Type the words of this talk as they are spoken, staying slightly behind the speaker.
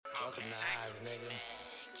the highs, nigga.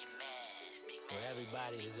 Where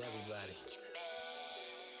everybody is everybody.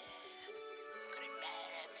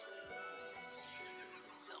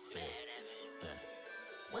 Yeah.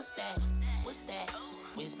 What's that? What's that?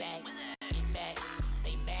 Whiz back, get back,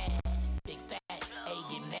 they mad, big facts, hey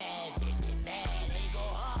get mad, they go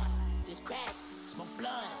hard, this crack, smoke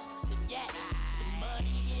blunts, sip yak, spend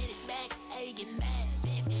money, get it back, hey get mad,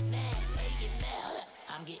 hey get mad,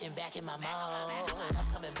 I'm getting back in my mode, I'm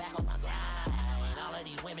coming back on my grind, and all of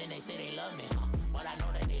these women they say they love me, but I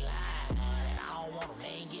know that they lying, and I don't want them,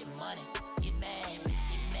 they ain't getting money, get mad,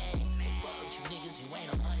 fuck with you niggas, you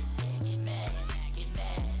ain't no money, get mad,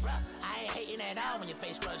 bruh, I ain't hating at all when your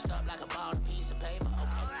face crushed up like a bald piece of paper,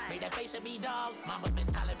 okay, make that face at me, dog, mama been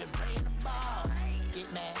Tyler been praying the ball,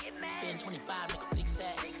 get mad, spend 25, make a big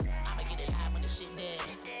sex, I'ma get it live when the shit dead,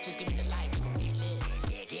 just give me the light, we gon'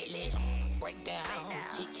 get lit, break down,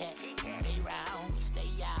 Kit Kat, stay round, we stay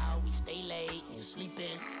out, we stay late, you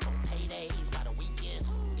sleeping, on paydays by the weekend,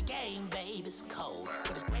 the game, babe, it's cold,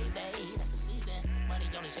 but it's gravy, that's the seasoning, money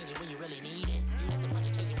only changes when you really need it, you let the money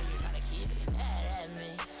change it when you tryna keep it, mad at me,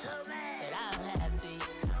 that I'm happy,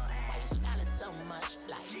 why you smiling so much,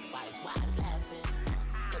 like, why is wise laughing,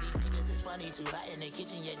 these niggas is funny too hot in the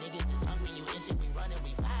kitchen, yeah niggas is hungry, you inching, we running,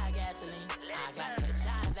 we fire gasoline, I got that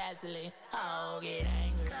shine Vaseline, oh get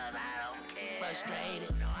angry,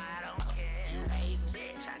 frustrated, you hate me,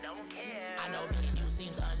 bitch I don't care, I know being you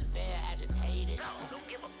seems unfair, agitated, don't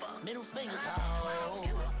give a fuck, middle fingers, oh,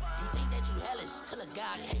 you think that you hellish, till a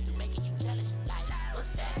God came through making you jealous, like, what's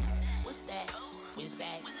that, whiz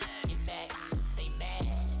back, get back, they mad,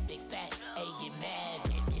 big facts, hey get mad,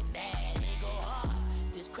 they go hard,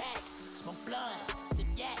 this crack, smoke blunts, sip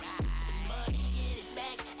yak, spend money, get it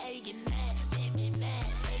back, hey get mad,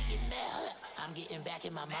 I'm getting back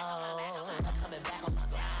in my mode, I'm coming back on my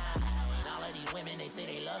grind, and all of these women they say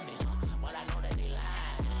they love me, but I know that they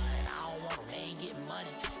lying, and I don't want them, they ain't getting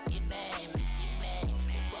money, get mad,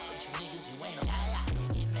 fuck with you niggas, you ain't no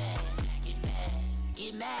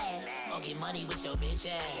get mad, or get money with your bitch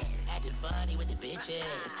ass, acting funny with the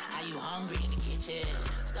bitches, how you hungry in the kitchen,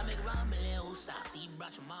 stomach rumbling, saucy,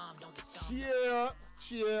 brought your mom, don't get stoned.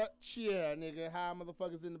 Cheer, nigga, high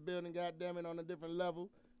motherfuckers in the building, goddammit, on a different level,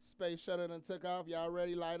 space shuttle done took off, y'all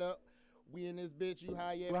ready, light up, we in this bitch, you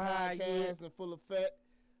high yet podcast, and full effect,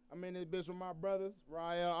 I'm in this bitch with my brothers,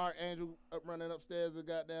 Rael, Archangel, up running upstairs, the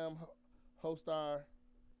goddamn host our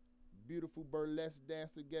beautiful burlesque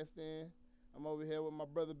dancer guest in. I'm over here with my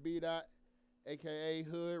brother B-Dot, a.k.a.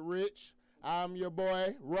 Hood Rich. I'm your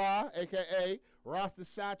boy, Raw, a.k.a. Rasta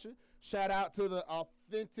Shacha. Shout out to the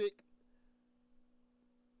authentic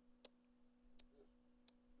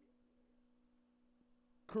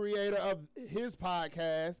creator of this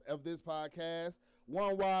podcast,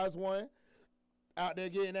 One Wise One. Out there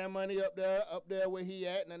getting that money up there where he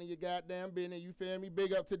at. None of your goddamn business, you feel me?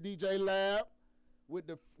 Big up to DJ Lab. With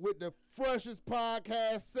the freshest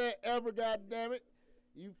podcast set ever, goddammit.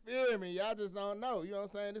 You feel me? Y'all just don't know. You know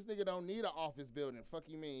what I'm saying? This nigga don't need an office building. Fuck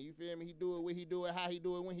you mean? You feel me? He do it when he do it, how he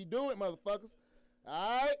do it when he do it, motherfuckers.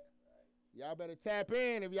 Alright? Y'all better tap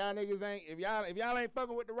in if y'all niggas ain't, if y'all ain't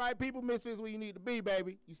fucking with the right people, Misfits where you need to be,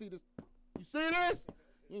 baby. You see this? You see this?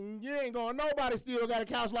 You ain't going, nobody still got a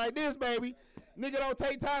couch like this, baby. Nigga don't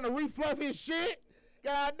take time to refluff his shit.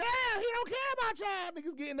 God damn, he don't care about y'all.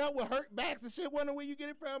 Niggas getting up with hurt backs and shit, wondering where you get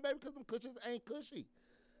it from, baby, because them cushions ain't cushy.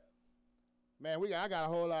 Man, I got a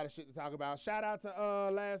whole lot of shit to talk about. Shout out to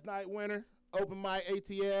last night winner, open mic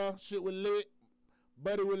ATL, shit was lit,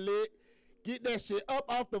 buddy was lit. Get that shit up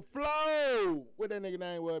off the floor. What that nigga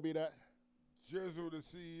name was, be that? Jizzle the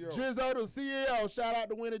CEO. Jizzle the CEO. Shout out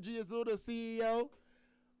to winner Jizzle the CEO.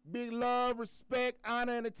 Big love, respect,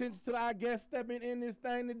 honor, and attention to our guest stepping in this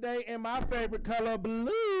thing today in my favorite color, blue.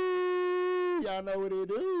 Y'all know what it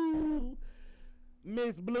do.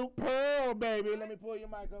 Miss Blue Pearl, baby. Let me pull your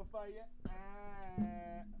mic up for you.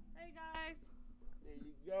 Hey, guys. There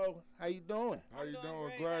you go. How you doing? How you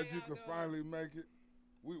doing? Glad you could finally make it.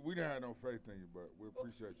 We didn't have no faith in you, but we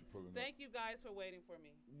appreciate you pulling up. Thank you guys for waiting for me.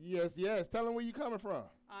 Yes. Tell them where you coming from.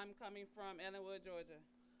 I'm coming from Ellenwood, Georgia.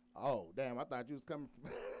 Oh, damn. I thought you was coming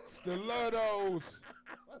from... Stilettos.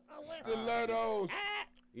 Stilettos.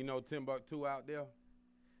 You know Timbuktu out there?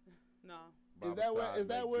 No. Is that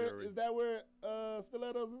where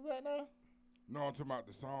Stilettos is at now? No, I'm talking about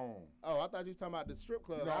the song. Oh, I thought you was talking about the strip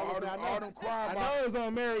club. No, all them crime I know it was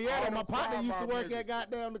on Marietta. My partner used to work at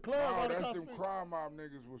goddamn the club. No, that's them crime mob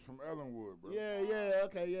niggas was from Ellenwood, bro. Yeah,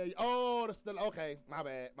 okay, yeah. Oh, okay, my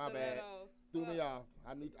bad. Stilettos. Threw me off.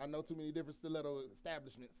 I know too many different stiletto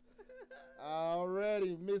establishments.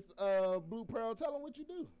 Alrighty, Miss Blue Pearl, tell them what you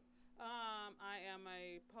do. I am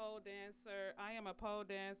a pole dancer. I am a pole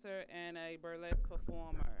dancer and a burlesque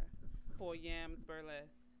performer for Yams Burlesque.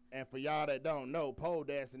 And for y'all that don't know, pole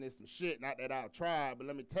dancing is some shit. Not that I've tried, but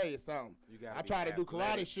let me tell you something. You gotta I be try to do karate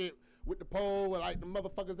athletic. shit with the pole, like the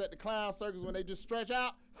motherfuckers at the clown circus when they just stretch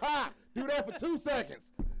out. Ha! Do that for 2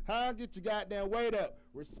 seconds. Huh? Get your goddamn weight up.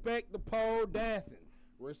 Respect the pole dancing.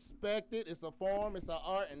 Respect it. It's a form. It's an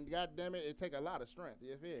art, and goddamn it, it take a lot of strength.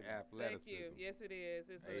 You feel me? Athleticism. Thank you. Yes, it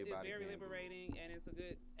is. It's Everybody very can do it. liberating, and it's a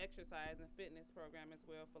good exercise and fitness program as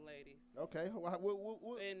well for ladies Okay. What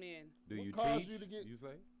and men. Do What you caused teach? you to get- You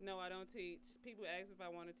say? No, I don't teach. People ask if I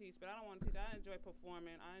want to teach, but I don't want to teach. I enjoy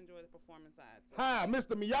performing. I enjoy the performance side. So. Hi,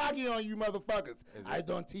 Mr. Miyagi on you motherfuckers. Is I it-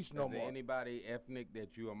 don't teach no Is there more. anybody ethnic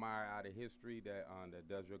that you admire out of history that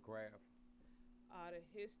does your craft? The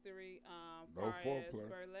history, Go far as foreplay.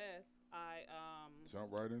 burlesque,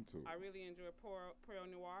 Jump right into it. I really enjoy Pro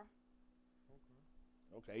Noir.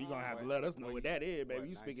 Okay, you're gonna have to What- let us know what that is, baby. what,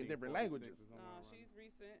 You speaking different 1946 languages. or something No, around she's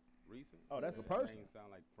recent. recent. Oh, that's a That person. name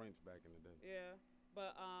sound like French back in the day. Yeah,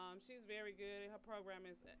 but she's very good. Her program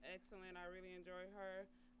is excellent. I really enjoy her.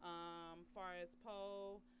 Far as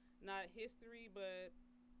pole, not history, but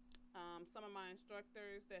some of my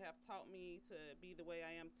instructors that have taught me to be the way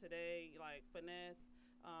I am today, like Finesse.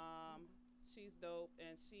 She's dope,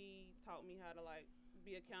 and she taught me how to like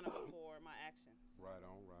be accountable for my actions. Right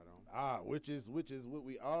on, right on. Which is what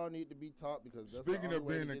we all need to be taught because that's the Speaking only of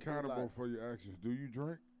way to being get through accountable life. for your actions, do you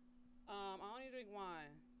drink? I only drink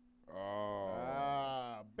wine.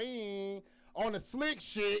 Oh. Bing. On the slick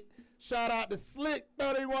shit, shout out to Slick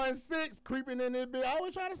 316 creeping in this bitch. I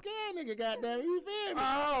always try to scare a nigga, goddamn. You feel me?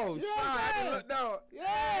 Oh, Yeah, shit. man. Look, no.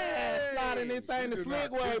 Yeah, sliding this thing the She did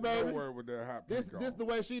slick not way, get baby. nowhere with that hot This pink this on. the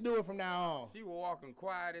way she do it from now on. She was walking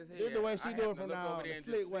quiet as hell. This the way she I do happened it from to look now over on, there the and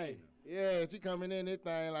slick just way. seen Yeah, she coming in this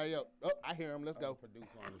thing like, yo, oh, I hear him. Let's her. go.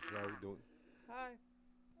 Producer on the show. Do it. Hi.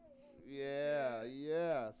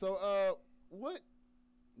 Yeah. So, what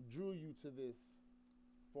drew you to this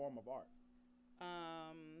form of art?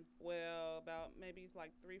 Well, about maybe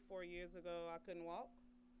like 3-4 years ago, I couldn't walk.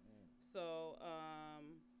 So,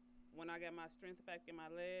 when I got my strength back in my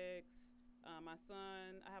legs, my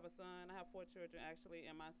son, I have a son, I have 4 children actually,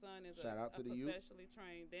 and my son is Shout out to a the youth. professionally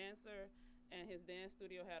trained dancer, and his dance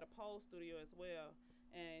studio had a pole studio as well.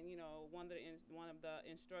 And you know, one of the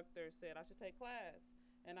instructors said I should take class,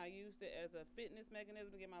 and I used it as a fitness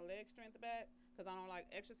mechanism to get my leg strength back because I don't like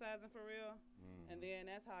exercising for real. And then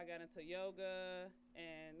that's how I got into yoga,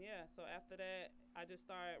 and yeah. So after that, I just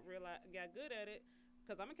got good at it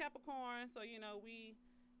because I'm a Capricorn. So you know, we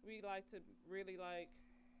like to really like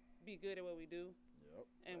be good at what we do, Yep.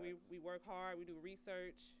 and we work hard. We do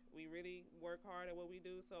research. We really work hard at what we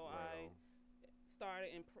do. So Right on.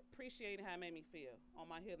 started appreciating how it made me feel on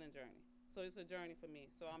my healing journey. So it's a journey for me.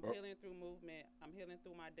 So I'm Oh. healing through movement. I'm healing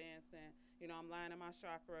through my dancing. You know, I'm lining my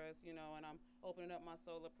chakras, you know, and I'm opening up my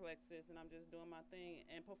solar plexus, and I'm just doing my thing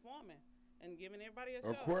and performing and giving everybody a show.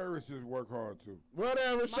 Aquarius just work hard too.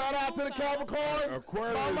 Whatever. Shout out to the moon sign. Capricorns.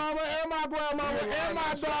 Aquarius. My mama and my grandmama You and my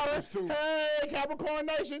line up daughter. chakras, too. Hey, Capricorn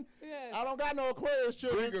Nation. Yes. I don't got no Aquarius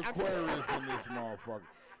children. Big I- Aquarius in this motherfucker.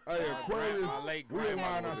 Hey, Aquarius, My late we ain't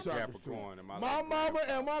mind grandmother our was a chakras too. Capricorn. And My late mama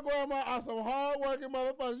grandfather. and my grandma are some hard-working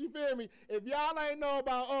motherfuckers. You feel me? If y'all ain't know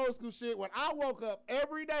about old school shit, when I woke up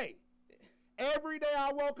every day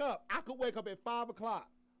I woke up, I could wake up at 5 o'clock.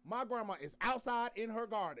 My grandma is outside in her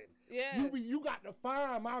garden. Yes. You got to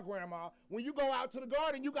find my grandma. When you go out to the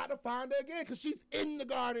garden, you got to find her again because she's in the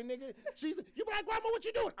garden, nigga. You be like, Grandma, what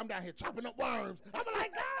you doing? I'm down here chopping up worms. I'm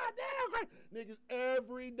like, God damn, niggas,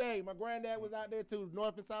 every day. My granddad was out there too,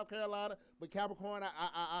 North and South Carolina. But Capricorn,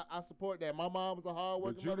 I support that. My mom was a hard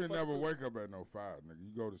worker. But you didn't never wake up at no 5, nigga.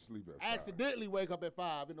 You go to sleep at 5. Accidentally wake up at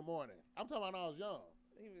 5 in the morning. I'm talking about when I was young.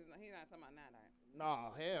 He's not talking about that.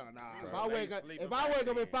 No, hell no. So If I they wake up, sleeping if I back wake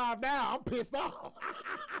up at then. 5 now, I'm pissed off.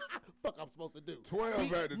 Fuck, I'm supposed to do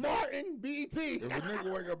 12 at the door. Martin, BET. If a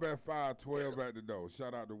nigga wake up at 5, 12 at the door.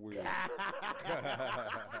 Shout out to Will.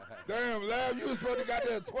 Damn, Lab, you was supposed to got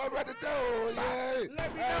there 12 at the door. Yeah.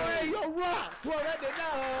 Let me know, hey, yo, rock. 12 at the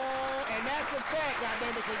door. And that's a fact, goddamn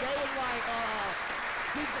it, because they was like,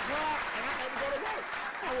 6 o'clock, and I had to go to work.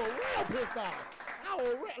 I was real pissed off.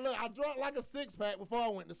 Look, I drank like a 6-pack before I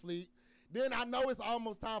went to sleep. Then I know it's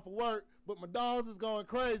almost time for work, but my dogs is going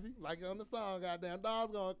crazy. Like on the song, goddamn,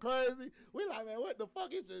 dogs going crazy. We like, man, what the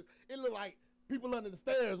fuck? It look like people under the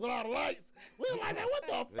stairs with all the lights. We was like, man, what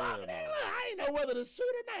the fuck? Yeah, Man, look, I ain't know whether to shoot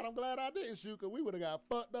or not. I'm glad I didn't shoot, because we would have got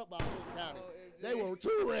fucked up by Cook County. Oh, They were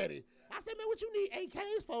too ready. I said, man, what you need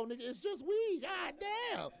AKs for, nigga? It's just weed. God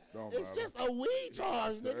damn. Don't It's matter. just a weed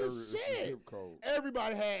charge, It's the nigga. Shit. zip code.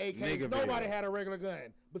 Everybody had AKs. Nigga Nobody video. had a regular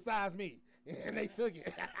gun besides me. And they took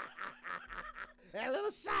it. That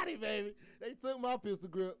little shotty, baby. They took my pistol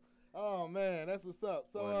grip. Oh, man, that's what's up.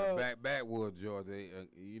 So, Well, in the backwoods, Georgia,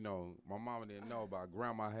 you know, my mama didn't know about.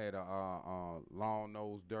 Grandma had a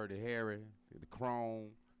long-nosed Dirty Harry, the chrome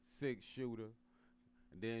 6-shooter.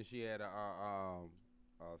 And then she had a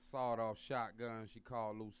sawed-off shotgun she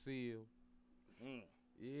called Lucille.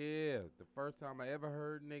 Yeah, the first time I ever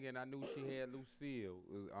heard nigga and I knew she had Lucille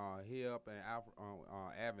was here up in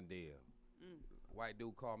Avondale. White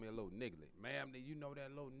dude called me a little niggly. Ma'am, you know that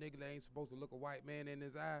little niggly ain't supposed to look a white man in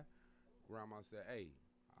his eye? Grandma said, hey,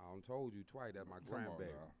 I done told you twice that's my Come on now.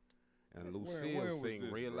 grandbaby. And When Lucille was sing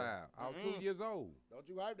this, real bro? loud. I was 2 years old. Don't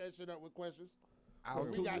you hype that shit up with questions. I was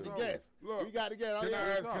We 2 got years to old. guess. Look, We got to guess.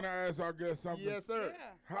 Can I ask our guest something? Yes, sir.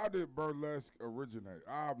 Yeah. How did burlesque originate?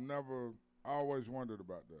 I always wondered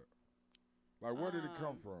about that. Like, where did it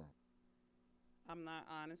come from? I'm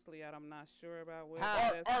not sure about where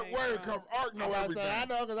How- that's Art, came where it from. come? Art know I everything. say, I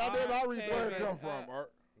know because I did my Okay. research. Where it Okay. come from,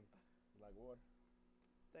 Art? Like water.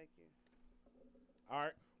 Thank you. All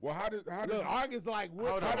right. Well, how did Look, Ark is like wood.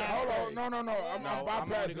 Hold on. hold on, no, I'm No, I'm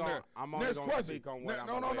bypassing only gonna- that. I'm only Next gonna question. speak on what I'm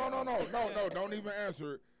no, aware of. don't even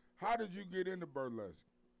answer it. How did you get into burlesque?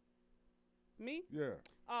 Me? Yeah,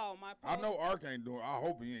 Oh, my I post- know Ark ain't doing. I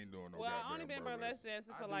hope he ain't doing no Well, goddamn I only been burlesque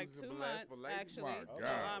dancing I for do like some 2 burlesque months for ladies. actually. My So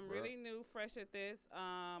God, I'm bruh. really new, fresh at this.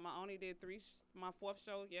 I only did my 4th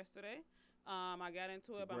show yesterday. I got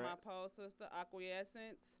into it by my Congrats. pole sister,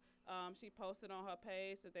 Acquiescence. She posted on her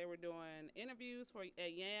page that they were doing interviews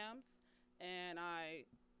at Yams, and I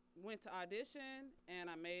went to audition and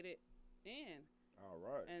I made it in, All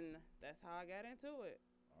right. and that's how I got into it,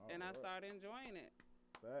 and I started enjoying it.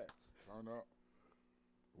 Facts. Turn up.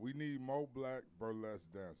 We need more black burlesque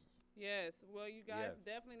dancers. Yes, well, you guys Yes.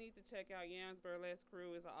 definitely need to check out Yams Burlesque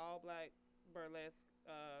Crew. It's an all-black burlesque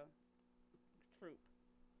troupe,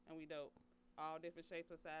 and we dope. All different shapes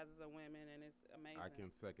and sizes of women, and it's amazing. I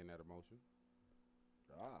can second that emotion.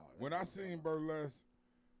 When I seen burlesque,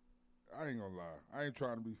 I ain't gonna lie. I ain't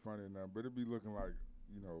trying to be funny or nothing, but it be looking like,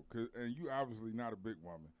 and you obviously not a big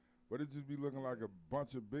woman, but it just be looking like a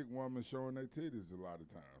bunch of big women showing their titties a lot of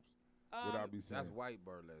times. What I be saying. That's white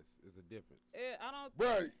burlesque. It's a difference. I don't.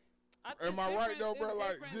 Bro, I am I right though, it's bro?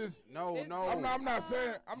 Like, different. just No, It's- no. I'm not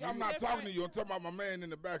saying I'm not talking to different. you. I'm talking about my man in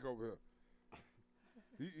the back over here.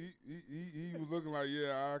 He was looking like,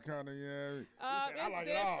 yeah, I kind of, yeah. said, "I It's like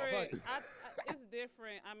it all. Fuck different. it." It's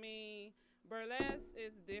different. I mean, burlesque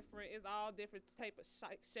is different. It's all different type of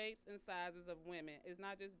shapes and sizes of women. It's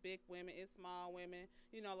not just big women. It's small women.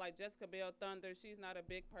 Like Jessica Bell Thunder. She's not a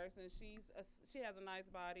big person. She has a nice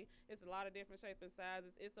body. It's a lot of different shapes and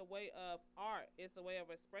sizes. It's a way of art. It's a way of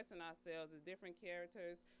expressing ourselves. It's different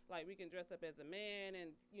characters. Like we can dress up as a man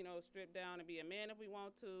and strip down and be a man if we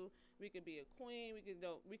want to. We could be a queen. We could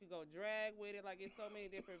go drag with it. Like it's so many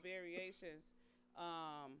different variations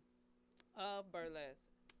of burlesque.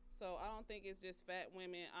 So I don't think it's just fat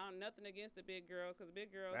women. I'm nothing against the big girls, because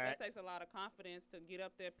big girls, that Facts. takes a lot of confidence to get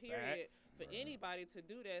up there, period, Facts. for anybody to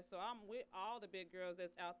do that. So I'm with all the big girls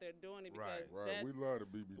that's out there doing it, because Right, we love the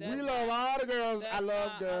BB. We that's love all the girls. I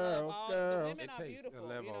love girls. The Girls. women It are takes a beautiful,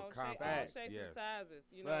 level of all confidence, shapes yes. and sizes,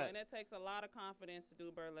 Facts. and it takes a lot of confidence to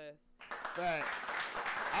do burlesque. Facts.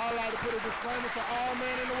 I would like to put a disclaimer to all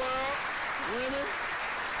men in the world, women.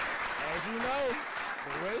 As you know,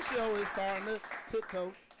 the ratio is starting to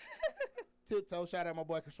tiptoe. Shout out my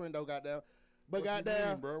boy Crescendo, goddamn. But What you goddamn,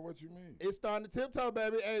 mean, bro? What you mean? it's starting to tiptoe,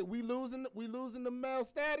 baby. Hey, we losing the male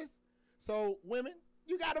status. So women,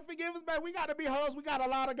 you gotta forgive us, baby. We gotta be hoes. We got a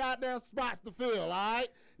lot of goddamn spots to fill. All right,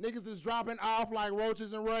 niggas is dropping off like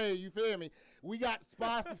roaches and Ray. You feel me? We got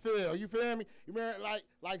spots to fill. You feel me? You remember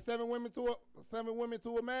like 7 women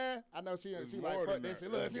to a man? I know she It's like more fuck than that that.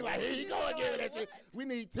 shit. Look, It's she more like here you go again with that shit. We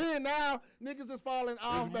need 10 now. Niggas is falling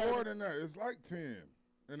off, It's baby. more than that. It's like 10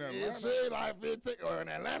 in Atlanta. It's shit like 15, or in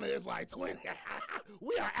Atlanta, it's like 20.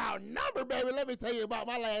 We are outnumbered, baby. Let me tell you about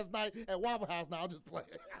my last night at Waffle House. Now, I'm just playing.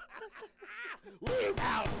 We is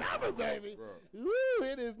outnumbered, baby. Bruh. Woo,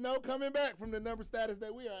 it is no coming back from the number status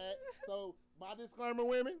that we are at. So, my disclaimer,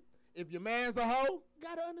 women, if your man's a hoe,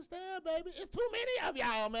 gotta understand, baby. It's too many of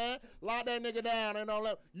y'all, man. Lock that nigga down and don't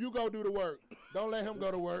let you go do the work. Don't let him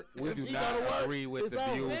go to work. We If do he not go to work, agree with it's the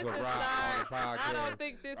over. views This of is Rock on the not, I podcast. don't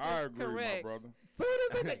think this I is agree, correct. my brother. Soon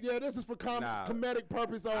as it, yeah, this is for Nah. comedic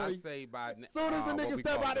purpose I only. say by Soon as the what nigga we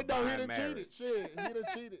step call out the door, he divine done cheated. marriage. Shit, he done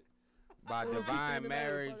cheated. By Soon as he divine seen it,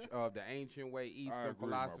 marriage motherfucker. of the ancient way, Eastern agree,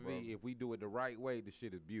 my brother. philosophy, if we do it the right way, the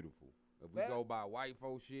shit is beautiful. If we go Facts. by white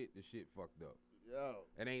folk shit, the shit fucked up. Yo.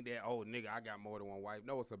 It ain't that, oh, nigga, I got more than one wife.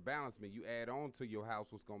 No, it's a balance. You add on to your house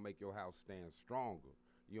what's going to make your house stand stronger.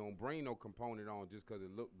 You don't bring no component on just because it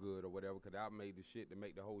look good or whatever, because I made the shit to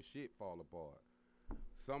make the whole shit fall apart.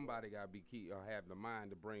 Somebody got to be key or have the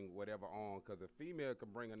mind to bring whatever on, because a female can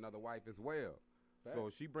bring another wife as well. Facts. So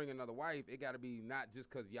if she bring another wife, it got to be not just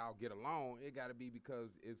because y'all get along. It got to be because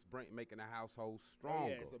it's making the household Oh, stronger.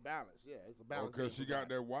 yeah, it's a balance. Yeah, it's a balance. Because she got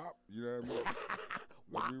that wop. You know what I mean?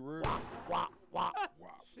 Let's be real. Wop. Wop.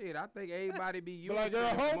 Shit, I think everybody be using But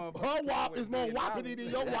like, her wop is more whoppity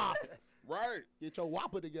than your wop. Right. Get your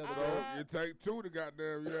whopper together, So though. you take two to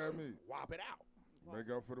goddamn, you know what I mean? Whop it out. Make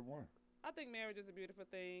up for the one. I think marriage is a beautiful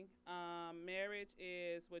thing. Marriage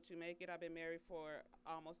is what you make it. I've been married for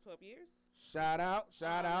almost 12 years. Shout out to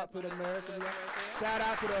That's the my American. husband right there. Shout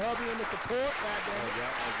out to the hubby and the support. Goddamn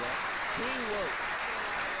it. Teamwork.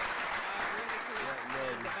 I agree with you. Black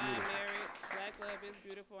love is Divine beautiful. marriage. Black love is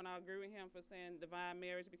beautiful, and I agree with him for saying divine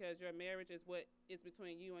marriage, because your marriage is what is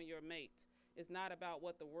between you and your mate. It's not about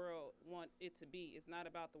what the world want it to be. It's not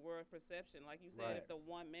about the world perception. Like you said, if the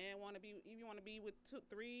one man want to be, if you want to be with 2,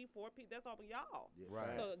 3, 4 people, that's all for y'all.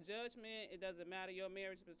 Right. So judgment, it doesn't matter. Your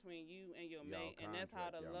marriage is between you and your Y'all mate, and that's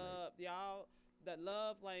how contract, the y'all love, the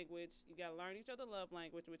love language. You gotta learn each other love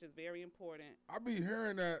language, which is very important. I be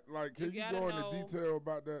hearing that, like, can You you gotta go into know- detail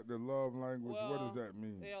about that, the love language? What does Well, that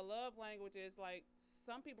mean? Their love language is like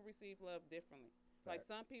some people receive love differently. Like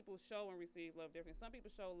some people show and receive love differently. Some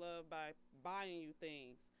people show love by buying you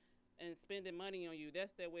things and spending money on you.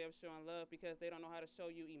 That's their way of showing love, because they don't know how to show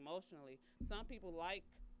you emotionally. Some people like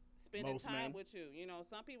spending Most time men. with you. You know,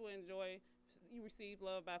 some people enjoy, you receive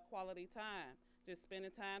love by quality time, just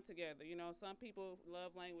spending time together. You know, some people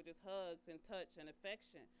love language is hugs and touch and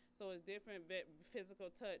affection. So it's different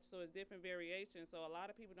physical touch. So it's different variations. So a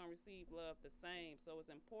lot of people don't receive love the same. So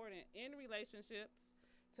it's important in relationships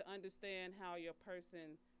to understand how your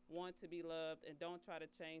person want to be loved, and don't try to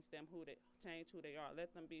change who they are.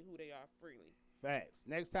 Let them be who they are freely. Facts.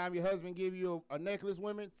 Next time your husband give you a necklace,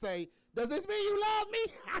 women, say, "Does this mean you love me?"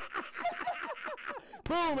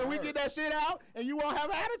 Boom, and we get that shit out, and you won't have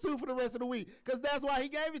an attitude for the rest of the week, because that's why he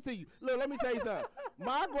gave it to you. Look, let me tell you something.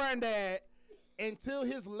 My granddad, until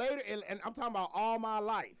his later, and I'm talking about all my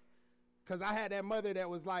life, because I had that mother that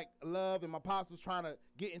was like love, and my pops was trying to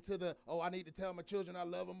get into the, I need to tell my children I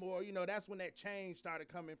love them more. You know, that's when that change started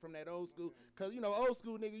coming from that old school. Because, you know, old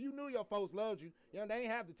school nigga, you knew your folks loved you. You know, they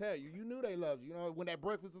ain't have to tell you. You knew they loved you. You know, when that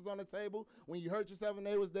breakfast was on the table, when you hurt yourself and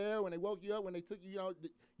they was there, when they woke you up, when they took you, you know,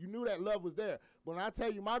 you knew that love was there. But when I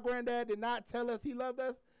tell you, my granddad did not tell us he loved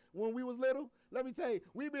us when we was little. Let me tell you,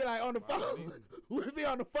 we be like on the phone. We be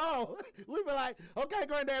on the phone. We be like, okay,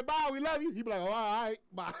 granddad, bye, we love you. He be like, all right,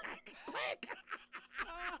 bye.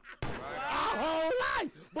 Our whole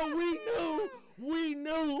life. But we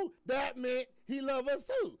knew that meant he loved us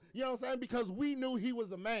too. You know what I'm saying? Because we knew he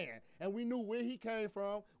was a man, and we knew where he came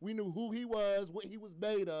from. We knew who he was, what he was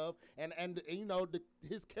made of, and you know,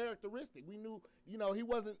 his characteristic. We knew, you know, he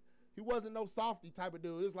wasn't no softy type of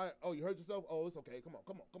dude. It's like, oh, you hurt yourself? Oh, it's okay. Come on.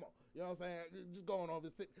 You know what I'm saying? Just go on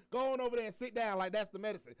over there and sit down like that's the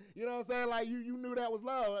medicine. You know what I'm saying? Like you knew that was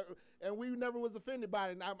love, and we never was offended by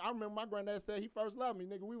it. And I remember my granddad said he first loved me,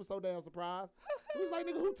 nigga. We were so damn surprised. He was like,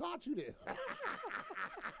 nigga, who taught you this?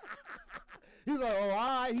 He's like, oh,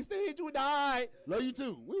 all right. He still hit you with the all right. Love you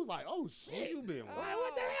too. We was like, oh shit. Who you been with? Like,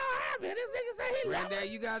 what the hell happened? This nigga said he loved us. Granddad,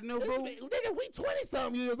 you got a new This boo? nigga, we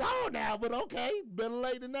 20-something years old now, but okay, better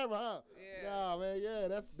late than never, huh? Yeah. Nah, man, yeah,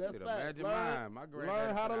 that's Shit, facts. imagine mine. My granddad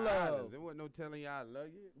learn how to from the love. islands. There wasn't no telling y'all I love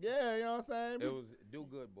you. Yeah, you know what I'm saying? It was do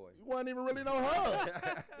good, boy. You wasn't even really no hugs.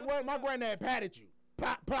 My granddad patted you.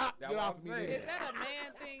 Pop, pop, That's get what off I'm me. saying. nigga. Is that a man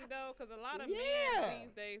thing though? Because a lot of Yeah. men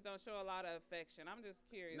these days don't show a lot of affection. I'm just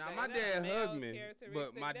curious. Now, Like, my is that a dad male hugged me, characteristic?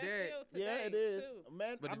 but my That's dad- still Yeah, today, it is. too.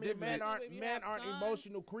 Men, But I the mean, difference is- Especially if you men have aren't sons.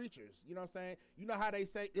 emotional creatures. You know what I'm saying? You know how they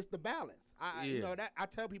say it's the balance. You Yeah. know that I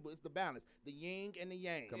tell people it's the balance, the yin and the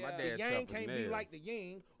yang. 'Cause my Yeah. The dad yang tough as can't be nails. like the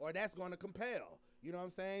yin, or that's going to compel. You know what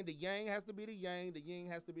I'm saying? The yang has to be the yang, the yin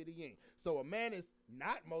has to be the yin. So a man is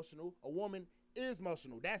not emotional, a woman is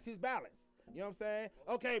emotional. That's his balance. You know what I'm saying?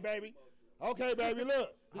 Okay, baby,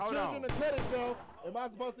 look. The Hold children on. to cut itself. Am I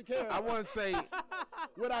supposed to care? I wouldn't say.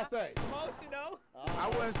 What I say? Emotional. I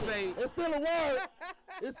wouldn't say. It's still a word.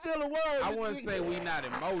 It's still a word. I wouldn't say we not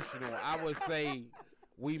emotional. I would say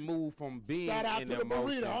we move from being Shout out in to the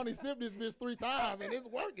emotion. burrito. I only sipped this bitch 3 times, and it's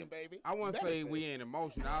working, baby. I wouldn't Better say we ain't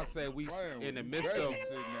emotional. I'll say we Man, in the you midst of.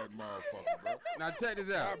 babysitting that motherfucker, bro. Now check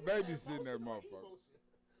this I out. babysitting that motherfucker.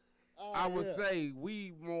 Oh, I would yeah. say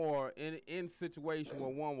we more in situation where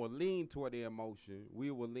one will lean toward the emotion. We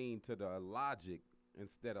will lean to the logic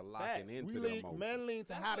instead of locking into the emotion. Men lean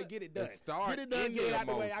to how to get it done. Let's start Get it done, in get it the out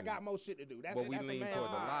the way. I emotions. got more shit to do. That's But we that's a lean man's toward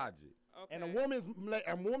the mind. logic. Okay. And a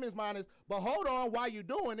woman's mind is, but hold on, while you're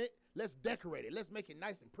doing it, let's decorate it. Let's make it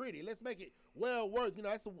nice and pretty. Let's make it well worth. You know,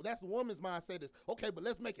 that's a woman's mindset is, okay, but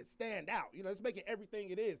let's make it stand out. You know, let's make it everything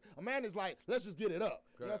it is. A man is like, let's just get it up.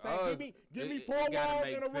 You know what I'm saying? Give me four it gotta walls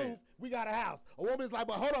make and a roof. sense. We got a house. A woman's like,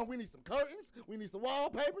 but hold on, we need some curtains. We need some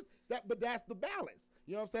wallpapers. But that's the balance.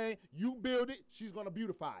 You know what I'm saying? You build it, she's gonna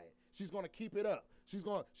beautify it. She's gonna keep it up. She's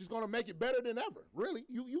gonna make it better than ever. Really,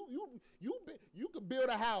 you could build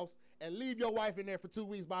a house and leave your wife in there for 2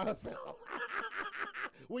 weeks by herself.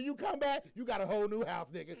 When you come back, you got a whole new house,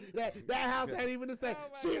 nigga. That house ain't even the same. Oh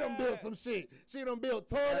my She done God. built some shit. She done built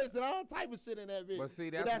toilets and all type of shit in that bitch. But see,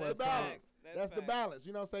 But that's the what's balance. facts. That's the That's balance.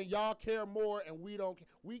 You know what I'm saying? Y'all care more and we don't.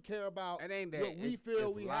 We care about It ain't that. what we It's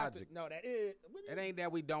feel we have logic. to. No, that is. It ain't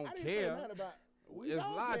that we don't I didn't care. say nothing about. We It's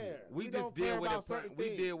don't logic. care. We don't just care deal with about it. certain We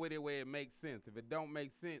things. deal with it where it makes sense. If it don't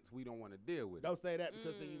make sense, we don't want to deal with it. Don't say that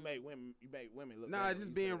because then you make women look. Nah, bad when just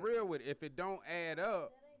you being say that. real with it. If it don't add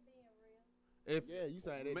up, if Yeah, you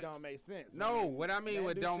saying it Ma- don't make sense. no, man. what I mean Men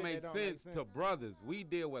what do don't shit make that sense to brothers, we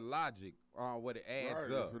deal with logic what it adds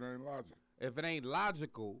Right, up. if it ain't logic. If it ain't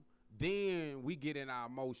logical, then we get in our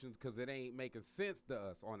emotions because it ain't making sense to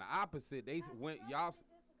us. On the opposite, they when y'all.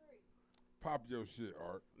 Pop your shit,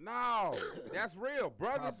 Art. No, that's real,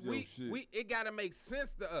 brothers. Pop your shit. It gotta make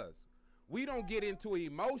sense to us. We don't get into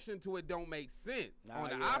emotion till it don't make sense. Nah, On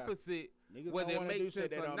the yeah. opposite, Niggas whether don't it wanna do makes shit sense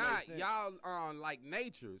that or don't make not, sense. y'all like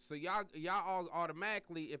nature. So y'all all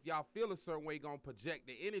automatically, if y'all feel a certain way, gonna project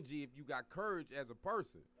the energy if you got courage as a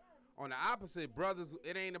person. On the opposite, brothers,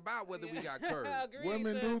 it ain't about whether we got courage. Agreed,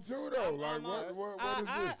 Women sis. do too, though. Like, I'm what is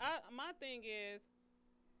this? My thing is,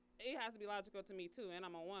 it has to be logical to me too, and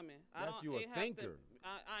I'm a woman. That's you a it has to- thinker.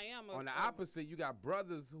 I am. On the opposite, you got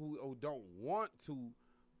brothers who don't want to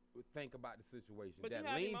think about the situation, But you that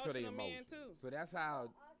have lean to their emotional men, emotions. too. So that's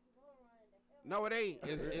how. No, it ain't.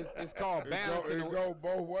 It's called balance. It go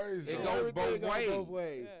both ways. It though. goes Everything both goes ways. both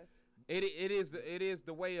ways. Yes. It is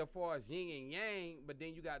the way as far as yin and yang, but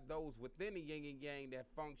then you got those within the yin and yang that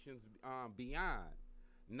functions beyond.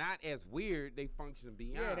 Not as weird, they function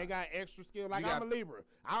beyond. Yeah, they got extra skill. Like You I'm got- a Libra.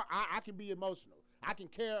 I can be emotional. I can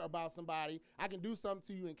care about somebody. I can do something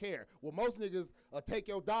to you and care. Well, most niggas take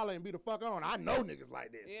your dollar and be the fuck on. I know niggas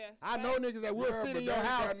like this. Yes, I know facts. niggas that will Yeah, sit but in your that ain't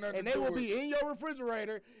house got nothing and to they do will with- be in your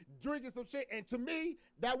refrigerator drinking some shit. And to me,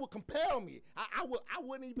 that would compel me. I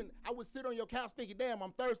would sit on your couch thinking, damn,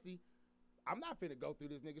 I'm thirsty. I'm not finna go through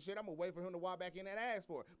this nigga shit. I'm gonna wait for him to walk back in and ask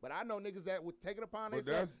for it. But I know niggas that would take it upon But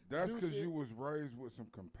themselves. that's do because shit. you was raised with some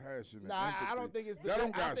compassion. And Nah, I empathy. don't think it's that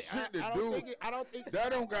don't I got think- shit to I do. don't think I don't think That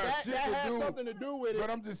don't got that shit that to has do. something to do with it. But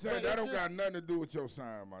I'm just saying but that it's don't just- got nothing to do with your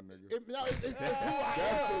sign, my nigga. It's who I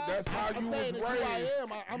am. That's how I'm you was saying it's who I raised.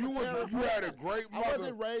 am. I'm a caring You had a person. great I mother.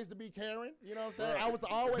 wasn't raised to be caring. You know what I'm saying? Right. I was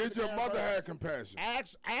always. Did a your caring mother person. have compassion?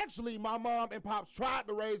 Actually, my mom and pops tried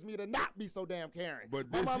to raise me to not be so damn caring. But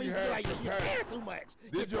my did mom she used to be have like, you compassion? care too much.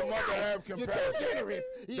 Did You're your too mother nice. have You're compassion? too generous.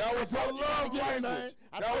 That was her love language.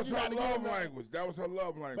 That was her love language. language. That was her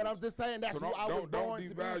love language. But I'm just saying that's So who I was don't born to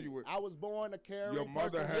devalue be. it. I was born a caring Your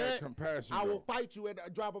mother person, had yet compassion. I will though. fight you at a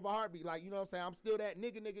drop of a heartbeat. Like, you know what I'm saying? I'm still that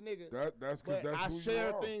nigga. That's because But that's I who share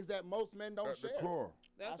you are. things that most men don't At the share. core.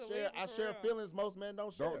 That's a I Libra for share real. feelings most men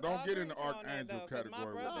don't share. Don't I get agree in the with you on that, archangel though, 'cause my category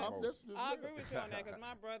with brother- the I'm most. just I real. agree with you on that because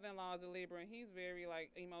my brother-in-law is a Libra and he's very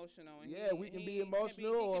like emotional. And Yeah, we can be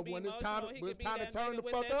emotional, he or can be when it's time emotional, he when it's can be time to that turn nigga the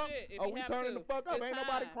with fuck that up, shit if oh, he we have turning to. the fuck up. It's Ain't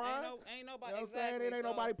nobody time. crying. Ain't You know nobody. what I'm saying? Exactly. It ain't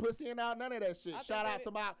nobody pussying out, none of that shit. I think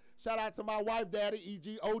Shout out to my wife, daddy,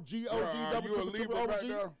 E.G. OG, Bruh, double you a triple Libra triple back OG.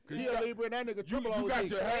 there? 'Cause He you a got- Libra and that nigga You triple OG. got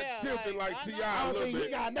your hat Yeah, tilted like, like I T.I. know. a I don't little think he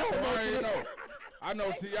bit. got no So I emotion. ain't know. I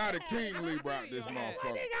know T.I. the king Libra out this Yeah. That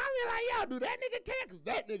motherfucker. nigga, I be like, yo, do that nigga care? Cause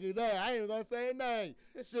that nigga there, I ain't gonna say his name.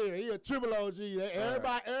 Shit, he a triple OG.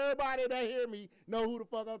 Everybody that hear me know who the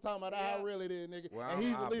fuck I'm talking about. That's how Yeah. real it is, nigga. Well, and I'm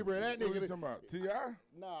he's a Libra. That What you nigga. talking about? T.I.?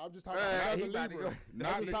 No, I'm just talking He about another about to Libra. go-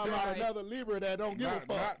 Not I'm the just talking about king. another Libra that don't give a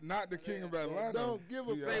fuck. Not the king of Atlanta. Don't give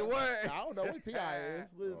a T.I. fuck. Say what? I don't know what T.I. is.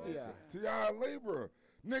 What is T.I.? T.I. Libra.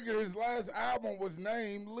 Nigga, his last album was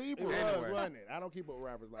named Libra. It was, Anyway. wasn't it? I don't keep up with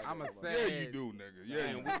rappers like I'm a that. sad- Yeah, you do, nigga.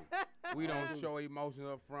 Yeah, you Man, do. we don't show emotion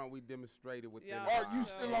up front. We demonstrate it within. Yeah. our Art, you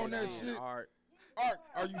still on that actions shit? and Art. Art,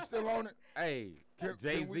 are you still on it? Hey, Can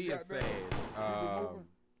Jay we Z has goddamn said. keep it moving?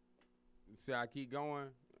 Should I keep going?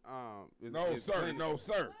 It's- No, it's sir. plenty- No,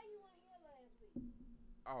 sir.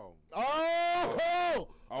 Oh,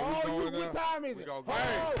 What time is We it? gonna go.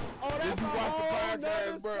 Hey, that's did you a watch the whole podcast,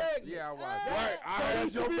 nother bro? segment. yeah, I watched. Hey, Right, I so had you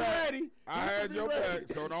should your be back. ready. I You should had be your ready.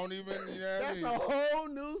 back, so don't even, you know what I That's mean? a whole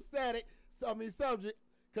new subject.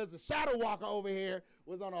 because the Shadow Walker over here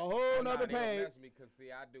was on a whole nother page. Mess me because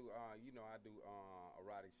see, I do, I do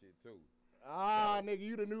erotic shit too. Ah, nigga,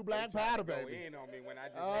 you the new Black Panther, Go baby. in on me when I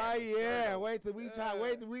just Oh had the yeah, struggle. wait till we try.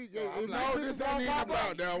 Wait till we. I'm no, like, this this ain't ain't even pop about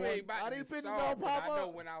up. that You one. ain't about All to these get pictures started, gonna pop but I know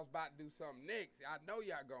up. when I was about to do something next, I know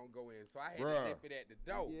y'all gonna go in, so I had Bruh. to nip it at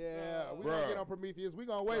the door. Yeah, we Bruh. gonna get on Prometheus. We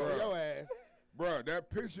gonna wait for Bruh. your ass. Bruh, that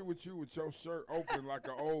picture with you with your shirt open like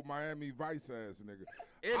an old Miami Vice ass nigga.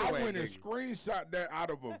 Anyway, I went and nigga. screenshot that out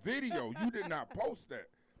of a video. You did not post that.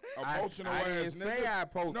 Emotional I ass didn't nigga. say I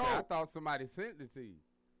posted. No. I thought somebody sent it to you.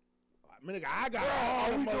 Nigga, I got Bruh, all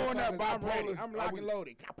are them we doing that motherfuckers. I'm ready. bipolar- I'm are locked we- and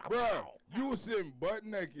loaded. Bruh, you was sitting butt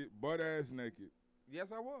naked, butt ass naked, Yes,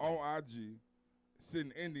 I was. on IG,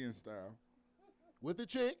 sitting Indian style, With the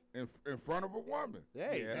chick. in front of a woman.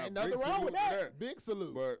 Hey, Yeah. ain't Now, nothing big wrong with salute to that. that. Big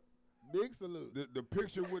salute. But Big salute. the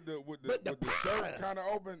picture with the But the shirt powder. kind of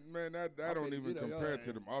open, man, that don't finna even get on your compare ass.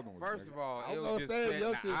 to them other ones. First nigga. of all, I it was was gonna just save setting your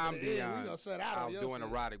the shit for the end. We ambiance. gonna shut out I on was your doing shit.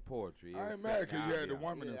 erotic poetry. It I was ain't mad setting because you had the ambiance.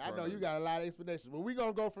 woman in Yeah, I front know of you got a lot of explanations, but we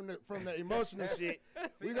gonna go from the emotional shit. See,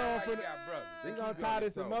 We now gonna you fin- got brothers. We They gonna keep tie on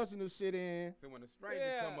this your toes. emotional shit in So when a stranger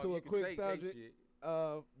Yeah. come up, to you a can quick take they subject shit.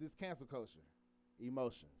 of this cancel culture,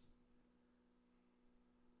 emotions.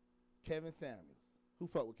 Kevin Samuels. Who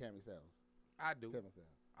fuck with Kevin Samuels? I do. Kevin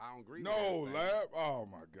Samuels. I don't agree with No, everything. lab. Oh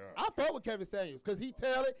my God. I fuck with Kevin Samuels because he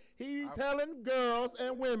I- telling girls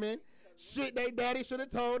and women shit they daddy should have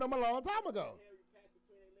told them a long time ago. Harry pass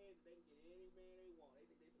between their legs, they can get any man they want. They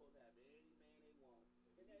think they supposed to have any man they want.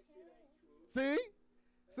 And that shit ain't true.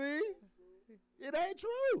 See, it ain't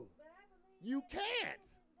true. You can't.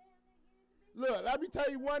 Look, let me tell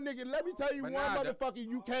you one nigga. Let me tell you But one nah, the- motherfucker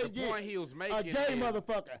you The can't point get. he was A making gay is-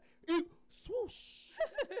 motherfucker. He, swoosh.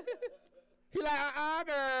 He like,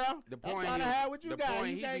 girl. The I'm point trying to he- have what you the got. point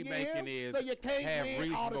You he can't be get him, making is so you can't have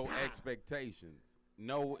win all the reasonable time. expectations.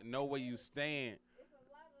 Know where you stand.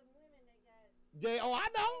 Gay. Oh, I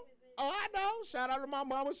know. Shout out to my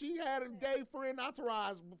mama. She had a gay friend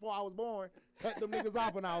entourage before I was born. Cut them niggas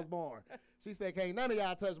off when I was born. She said, "Can't none of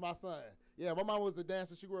y'all touch my son." Yeah, my mama was a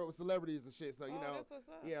dancer. She grew up with celebrities and shit. So you Oh, know, that's what's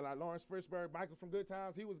up. yeah, like Lawrence Fishburne, Michael from Good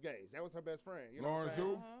Times. He was gay. That was her best friend. You know Lawrence what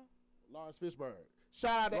I'm saying? who? Lawrence Fishburne.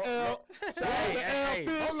 Shout out to Lo- L. Shout out Hey, to hey, L. hey.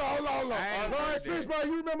 Fish. Hold on. I ain't Lawrence heard that. Fishburne.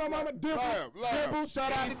 You remember my mama? Dibble. Lab. Dibble.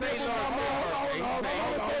 Shout out He to say Dibble. Lawrence My mama. Fishburne. He Hold on. say They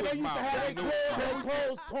Lawrence used to Fishburne. have their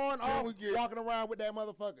clothes torn Can off, we get- walking around with that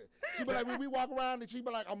motherfucker. She be like, when we walk around, and she be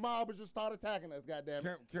like, a mob would just start attacking us. Goddamn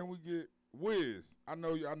it. Can we get Wiz? I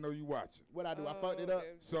know you watching. What I do? I Oh, fucked it up.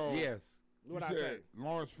 okay. So Yes. you What I said say?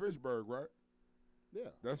 Lawrence Fishburne, right? Yeah.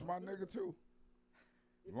 That's my nigga too.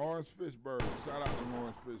 Lawrence Fishburne. Shout out to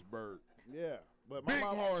Lawrence Fishburne. Yeah. But Big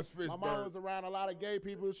Lawrence my mom Fishburne. was around a lot of gay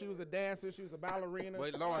people. She was a dancer. She was a ballerina.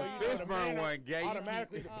 But Lawrence So, you know, the Fishburne man wasn't gay. You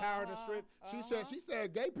Automatically, keep- the power and the strength. She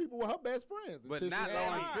said gay people were her best friends. But until not she had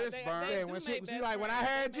Lawrence me. Fishburne. Yeah, when she like, when I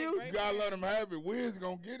had you, You gotta let him have it. Wiz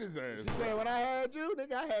gonna get his ass. She said, when I had you,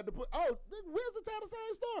 nigga, I had to put. Oh, nigga, where's the tell the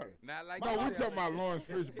same story? Not like No, you we said. talking about Lawrence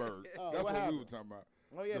Fishburne. Oh, That's what what we happened? were talking about.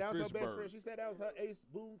 Oh yeah, The that was her best Fishburne. friend. She said that was her ace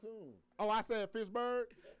boom coon. Oh, I said Fishburne.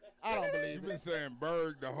 I don't believe You it. been saying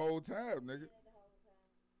Berg the whole time, nigga.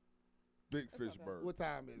 Big Fishburne. What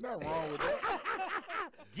time is it? Nothing wrong with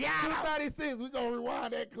that. 2:36. We gonna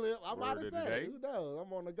rewind that clip. I'm about to Word of say. the day. Who knows?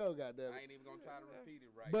 I'm on the go, goddamn I it. ain't even gonna try to repeat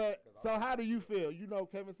it right. But 'cause so, how do you feel? You know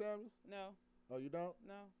Kevin Samuels? No, Oh, you don't?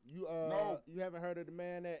 no. You No. You haven't heard of the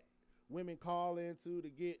man that women call into to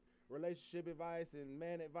get relationship advice and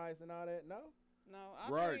man advice and all that? No. No, I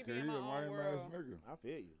Right, really cause be in he a my own lame ass world. nigga. I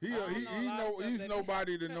feel you. He I don't know a lot of stuff he's that-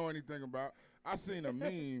 nobody to know anything about. I seen a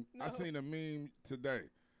meme. I No. seen a meme today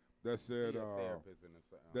that said he a therapist in the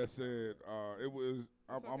that said it was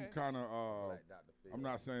I'm okay. kind of like Dr. Phil. I'm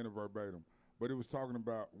not saying it verbatim, but it was talking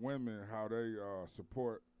about women how they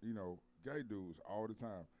support gay dudes all the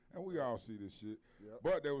time, and we all see this shit. Yep.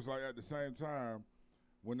 But there was like at the same time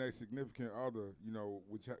when they significant other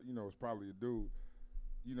which is probably a dude.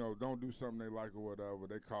 Don't do something they like or whatever.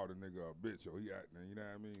 They call the nigga a bitch or he acting, you know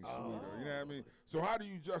what I mean, sweet or, you know what I mean. So how do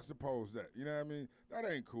you juxtapose that? You know what I mean? That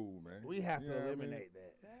ain't cool, man. We have You to know what I mean? eliminate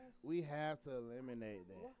that. That's, We have to eliminate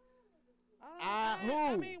that. I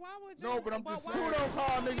who? mean, why would you? No, but I'm just why saying. Who don't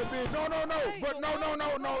call nigga bitch? No. Hey, But but no. why would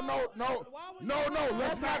you call- why would you call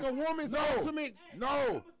Let's That's not. like a woman's ultimate. No, I'ma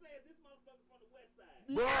say is this motherfucker from the west side.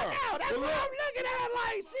 bruh. Yeah, that's But what I'm look, looking at.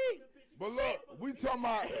 Like she. but look, we talking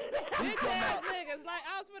about. Bitch ass niggas, like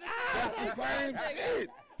I was for the That's the same shit.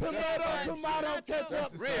 Tomato, ketchup,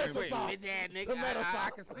 That's the same ketchup shit. sauce. bitch ass nigga. Tomato I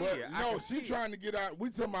sauce. can see But it. I no, can she see it. trying to get out. We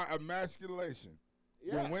talking about emasculation.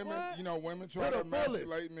 Yeah. When women, What? you know, women try To to the fullest.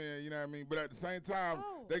 emasculate men, you know what I mean? But at the same time,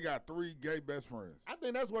 Oh. they got 3 gay best friends. I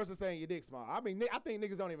think that's worse than saying your dick small. I mean, I think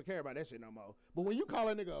niggas don't even care about that shit no more. But when you call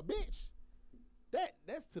a nigga a bitch,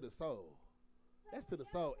 that's to the soul. That's to the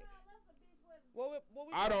soul. What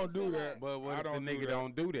we I don't feel do like? that. But what I if the don't do nigga that.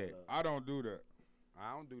 don't do that? I don't do that.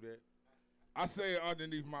 I don't do that. I say it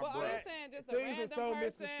underneath my But are you breath. saying just a Things are random so person,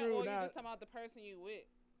 misconstrued or you now. just talking about the person you with?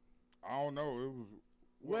 I don't know. It was.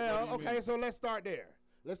 Well, what do you okay, mean? so let's start there.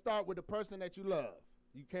 Let's start with the person that you love.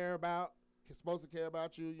 You care about, supposed to care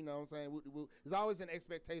about you, you know what I'm saying? There's always an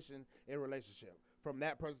expectation in a relationship from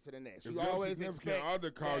that person to the next. If You your always significant expect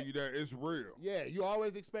other call that- you that, it's real. Yeah, you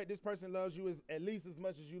always expect this person loves you at least as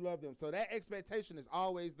much as you love them. So that expectation is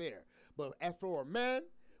always there. But as for a man,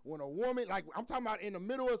 when a woman, like I'm talking about in the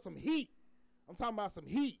middle of some heat, I'm talking about some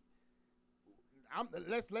heat.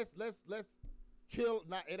 Let's kill.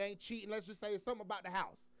 Not it ain't cheating. Let's just say it's something about the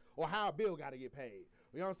house or how a bill got to get paid.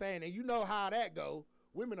 You know what I'm saying? And you know how that go.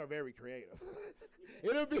 Women are very creative.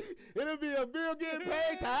 it'll be a bill getting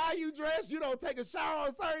paid to how you dress. You don't take a shower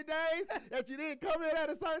on certain days that you didn't come in at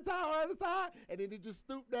a certain time on the other side, and then you just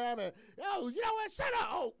stoop down and you know what? Shut up.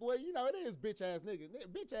 Oh, well, you know it is bitch ass nigga.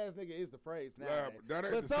 Bitch ass nigga is the phrase now. Yeah, but that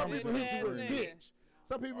ain't But the some same people hit you with Bitch ass nigga. bitch.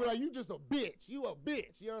 Some people are like, you just a bitch. You a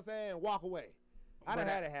bitch. You know what I'm saying? Walk away. I done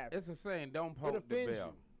But had it happen. It's a saying, don't It poke the offends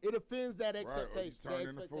bell. you. It offends that Right, or you expectation. turn that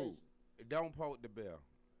into expectation. fool. Don't poke the bell.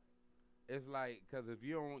 It's like, because if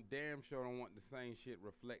you don't, damn sure don't want the same shit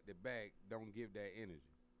reflected back, don't give that energy.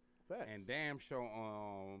 Facts. And damn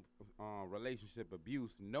sure relationship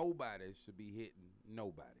abuse, nobody should be hitting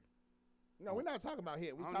nobody. No, we're not talking about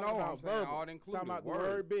hit. We're I talking know, about I'm saying verbal. all Talking included, about the word.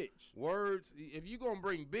 word bitch. Words, if you going to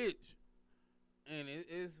bring bitch, and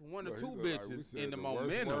it's one or Well, two he look like we bitches said in the worst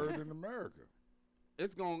momentum, word in America.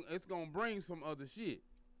 it's gonna bring some other shit.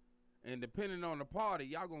 And depending on the party,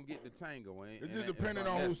 y'all gonna get the tango. And, It's and just it's depending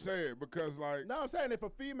on who unnecessary. say it, because like, No, I'm saying if a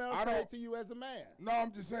female I say don't- it to you as a man. no,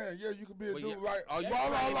 I'm just saying, yeah, you could be a Well, dude yeah. like, Are you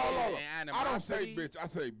hold on, bringing hold on, in hold on. I don't say animosity? bitch, I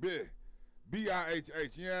say bitch.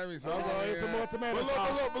 B-I-H-H, you know what I mean? So I'm Oh, saying, it's some more tomato but look,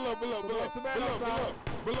 sauce. but look, Some more tomato sauce. Look.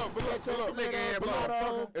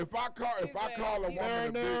 If I call a woman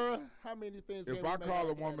a bitch, Marinara. How many things? if can we I make call out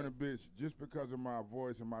a of woman a tomato? bitch just because of my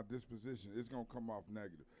voice and my disposition, it's gonna come off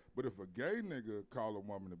negative. But if a gay nigga call a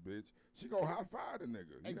woman a bitch, she gonna high five the nigga. You know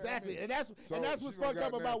what I Exactly, mean? and that's So what's she gonna fucked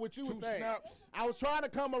up goddamn about what you were 2 saying. snaps. I was trying to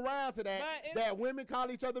come around to that. But it's- That women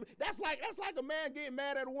call each other. That's like a man getting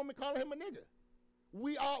mad at a woman calling him a nigga.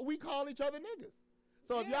 We call each other niggas.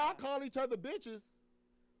 So if Yeah. y'all call each other bitches,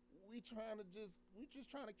 we just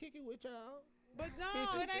trying to kick it with y'all. But no,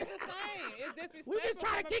 Bitches. it ain't the same. It's disrespectful. We just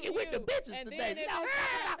trying to coming kick it from with the you. bitches And today. then You if know,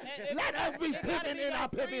 it's- let us be it gotta pimping be in your our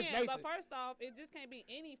pimping friend. But nation. first off, it just can't be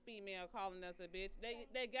any female calling us a bitch.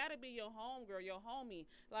 They gotta be your homegirl, your homie.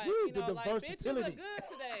 Like Woo, you know, the like bitch, you versatility. look good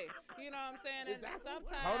today. You know what I'm saying? And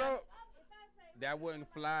sometimes Hold up. That wouldn't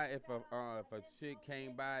fly if a chick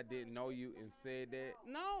came by, didn't know you, and said that.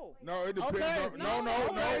 No. No, it depends Okay, on, no, no.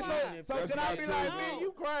 okay, So That's can I not be true. like, man,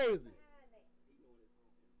 you crazy?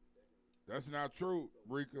 That's not true,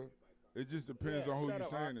 Rika. It just depends Yeah, on who shut you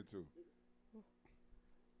up, saying it to.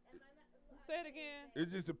 Say it again.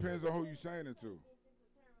 It just depends on who you saying it to.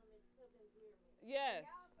 Yes.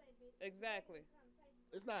 Exactly.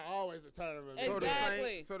 It's not always a turn of events. So the Exactly.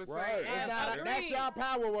 same. So the Right. same. It's And not agreed. that's your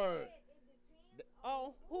power word.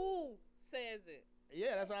 Oh, who says it?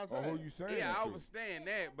 Yeah, that's what I'm Or saying. who you saying Yeah, I it to. understand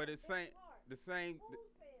that, but it's the same.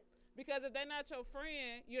 Because if they're not your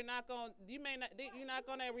friend, you're not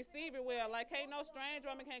gonna receive it well. Like, ain't no strange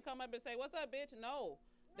woman can't come up and say, "What's up, bitch?" No,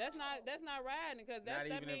 that's not riding. Because Not that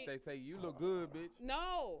even mean if they say you look good, bitch.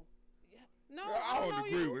 no, no. Yeah, I don't don't know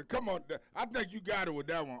agree you. with it. Come on. I think you got it with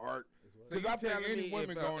that one, Art. So Because you I think telling any me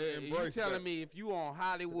woman if, going to you embrace telling that. me if you on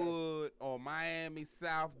Hollywood or Miami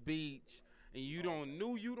South Beach and you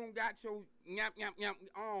don't got your yap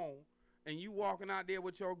on, and you walking out there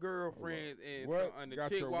with your girlfriend and, What? and the Got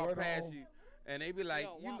chick your walk what past on? you, and they be like,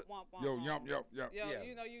 Yo, you womp, look, womp, womp, Yo, womp. yump. Yo, Yeah.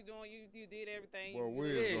 you know you did everything. Well, you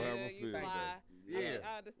Wiz did gonna have a you field fly. yeah,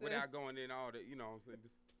 I understand. without going in all the, you know, what I'm saying,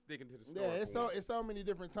 just sticking to the story. Yeah, for one. it's so many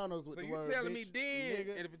different tunnels with So the you word telling bitch, me then,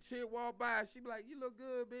 nigga. and if a chick walk by, she be like, "You look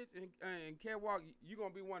good, bitch," and can't walk, you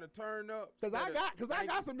gonna be one to turn up? Cause I got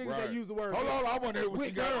some niggas that Right. use the word. Hold bitch. on, I want to hear what With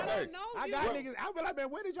you got girls. to I say. don't know I you. got What- niggas. I be like, man,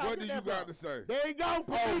 where did y'all What get do you that got from? to say? There you go, Oh,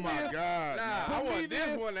 my Prometheus. God. Nah, I want Prometheus.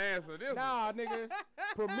 this one to answer this one. Nah, nigga.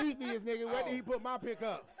 Prometheus, nigga. Where did he put my pick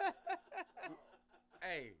up?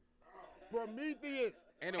 Hey, Prometheus.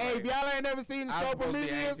 anyway, Hey, if y'all ain't never seen the I'm show supposed to be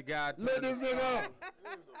Prometheus, asking God to let this turn nigga this up.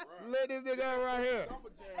 Let this nigga up right here.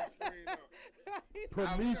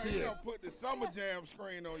 Prometheus. You done put the Summer Jam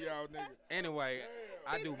screen on y'all niggas. Anyway,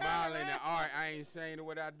 I do modeling and art. I ain't ashamed of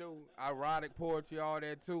what I do. Erotic poetry, all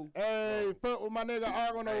that too. Hey, fuck with my nigga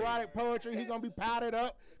Art on erotic poetry. He gonna be powdered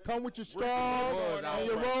up. Come with your straws and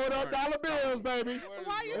your rolled up dollar bills, baby.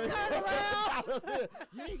 Why you turn around?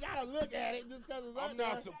 You ain't gotta look at it just because it's I'm up there.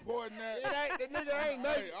 not supporting that. It ain't, the nigga ain't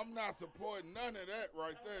nothing. Hey, I'm not supporting none of that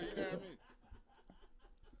right there. You know what I mean?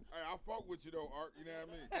 Hey, I fuck with you though, Art. You know what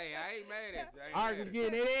I mean? Hey, I ain't mad at you. Art is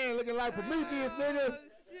getting it in, looking like Prometheus, nigga. Oh,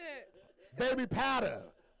 shit. Baby powder,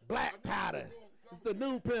 black powder. It's the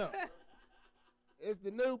new pimp. It's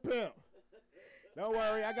the new pimp. Don't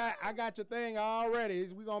worry, I got your thing already.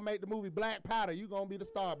 We gonna make the movie Black Powder. You gonna be the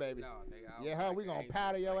star, baby. No, nigga. Yeah, huh? We gonna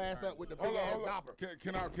powder your ass up with the big Hold ass on. gopper.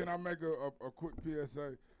 Can I make a quick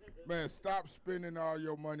PSA? Man, stop spending all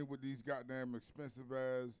your money with these goddamn expensive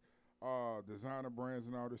ass designer brands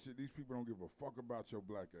and all this shit. These people don't give a fuck about your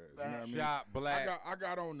black ass. You know what I mean? Shop black. I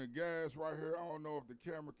got on the gas right here. I don't know if the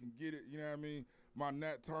camera can get it. You know what I mean? My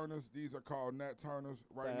Nat Turners. These are called Nat Turners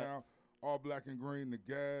right now. All black and green. The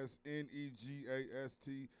gas.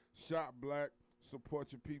 NEGAST. Shop black.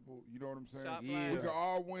 Support your people. You know what I'm saying? Shop Yeah. We can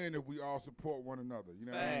all win if we all support one another. You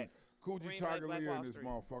know what I mean? Coogee Green Black Chocolate Wall in this Street.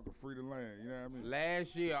 motherfucker. Free the land. You know what I mean?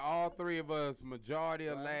 Last year, all three of us, majority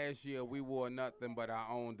of last year, we wore nothing but our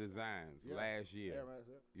own designs. Yeah. Last year. Yeah, right,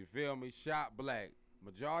 sir. You feel me? Shop black.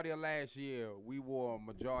 Majority of last year, we wore a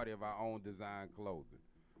majority of our own design clothing.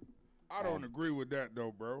 I don't agree with that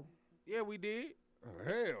though, bro. Yeah, we did.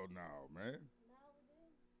 Hell no, man.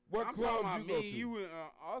 What I'm clubs talking about you go me, to? you, and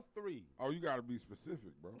us three. Oh, you gotta be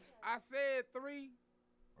specific, bro. I said three.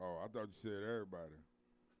 Oh, I thought you said everybody.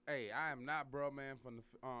 Hey, I am not bro man from the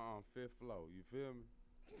fifth floor. You feel me?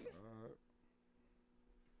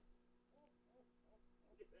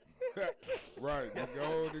 Right, you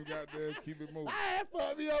go and goddamn keep it moving. I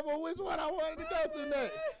fucked me up on which one I wanted to go to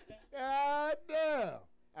next. God damn. All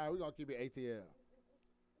right, we're going to keep it ATL.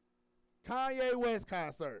 Kanye West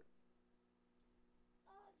concert.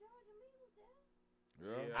 Yeah.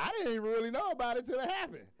 I didn't even really know about it till it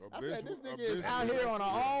happened. A I bitch said, this was- a nigga is bitch out was here there on an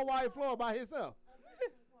too. all-white floor by himself.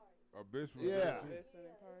 A bitch was Yeah. there too.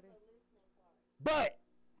 Listening party. But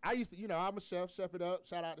I used to, you know, I'm a chef, chef it up.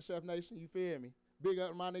 Shout out to Chef Nation, you feel me? Big up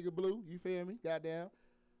to my nigga Blue, you feel me? Goddamn.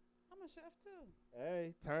 I'm a chef too.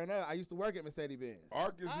 Hey, turn up. I used to work at Mercedes-Benz.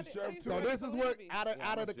 Ark is I the did- I chef used too. So to this is what, Baby. out of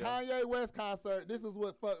Yeah, the I'm a chef. Kanye West concert, this is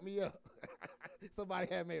what fucked me up. Somebody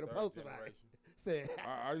had made a Third post about it. Said,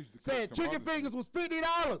 I used to cook said some chicken other fingers shit. was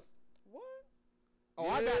 $50. What? Oh,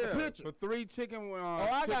 I got the picture. For 3 chicken.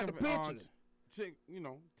 I got the chicken, picture.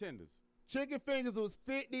 Tenders. Chicken fingers was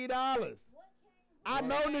 $50. I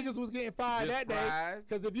know niggas was getting fired Just that day. fries?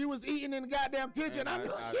 Because if you was eating in the goddamn kitchen, I Man,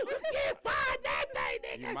 know I- you was getting fired that day,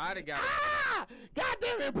 nigga. You might have got Ah!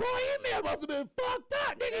 Goddamn employee email must have been fucked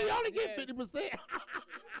up, nigga. You only get Yes. 50%.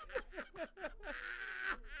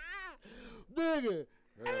 Nigga.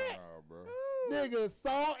 Hell no, bro. Nigga,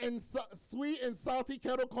 sweet and salty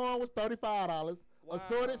kettle corn was $35. Wow.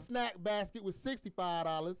 Assorted snack basket was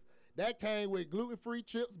 $65. That came with gluten-free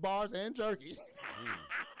chips, bars, and jerky.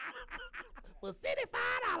 For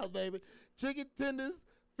 $65, baby. Chicken tenders,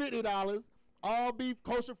 $50. All beef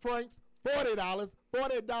kosher franks, $40.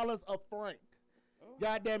 $40 a frank.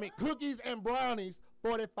 God damn it. Cookies and brownies,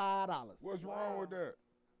 $45. What's wrong with that?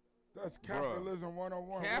 That's capitalism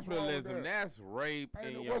 101. Capitalism, that's rape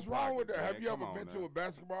in your What's wrong with that? pocket, Have you man. ever Come been on to now. a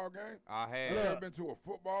basketball game? I Have have. you Look. ever been to a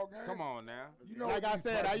football game? Come on now. You know Like what I these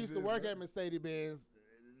said, I prices used to is, work man. at Mercedes-Benz.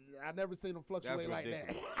 I never seen them fluctuate like that.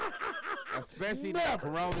 ridiculous. Especially that Never.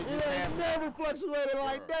 Corona It just ain't happened. never fluctuated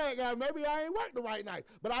like Bruh. that, guys. Maybe I ain't worked the right night,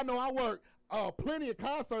 but I know I worked plenty of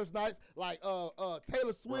concerts nights, like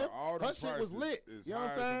Taylor Swift. all them Her shit was prices lit. is You know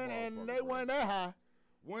what I'm high as a saying? And motherfucker, they bro. weren't that high.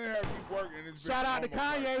 When have you worked and it's been Shout out to normal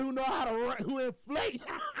Kanye, price? who know how to who inflate.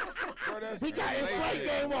 Bro, that's He got inflation. inflate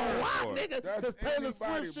game on lock, nigga. That's Because Taylor anybody,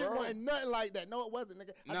 Swift shit bro. wasn't nothing like that. No, it wasn't,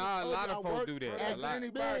 nigga. I Nah, just a lot told you of I folks worked do that. Bro, A that's lot.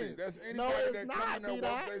 anybody. Benz. That's No, anybody it's that not, come in there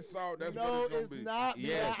B-Dot. once they saw. That's No, what it's it's gonna be. not.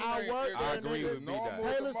 Yes. B-Dot. I worked I there, agree nigga. with B-Dot. normal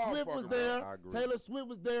Taylor as a Swift was motherfucker, there. I agree. Taylor Swift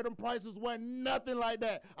was there. Them prices wasn't nothing like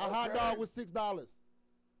that. A hot Okay. dog was $6.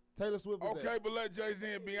 Taylor Swift was Okay, there. but let Jay-Z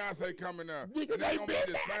and Beyonce come in there. Nigga, And they it's gonna been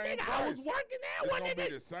be the there, same nigga. price. I was working there. It's What gonna be nigga?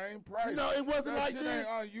 the same price. No, it wasn't that like shit this.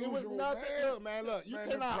 Ain't unusual, It was nothing. man. Look, man, look. You Man,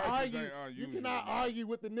 them cannot prices argue. ain't You unusual, cannot man. argue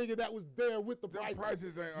with the nigga that was there with the Them prices.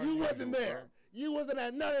 prices ain't You unusual, wasn't there. bro.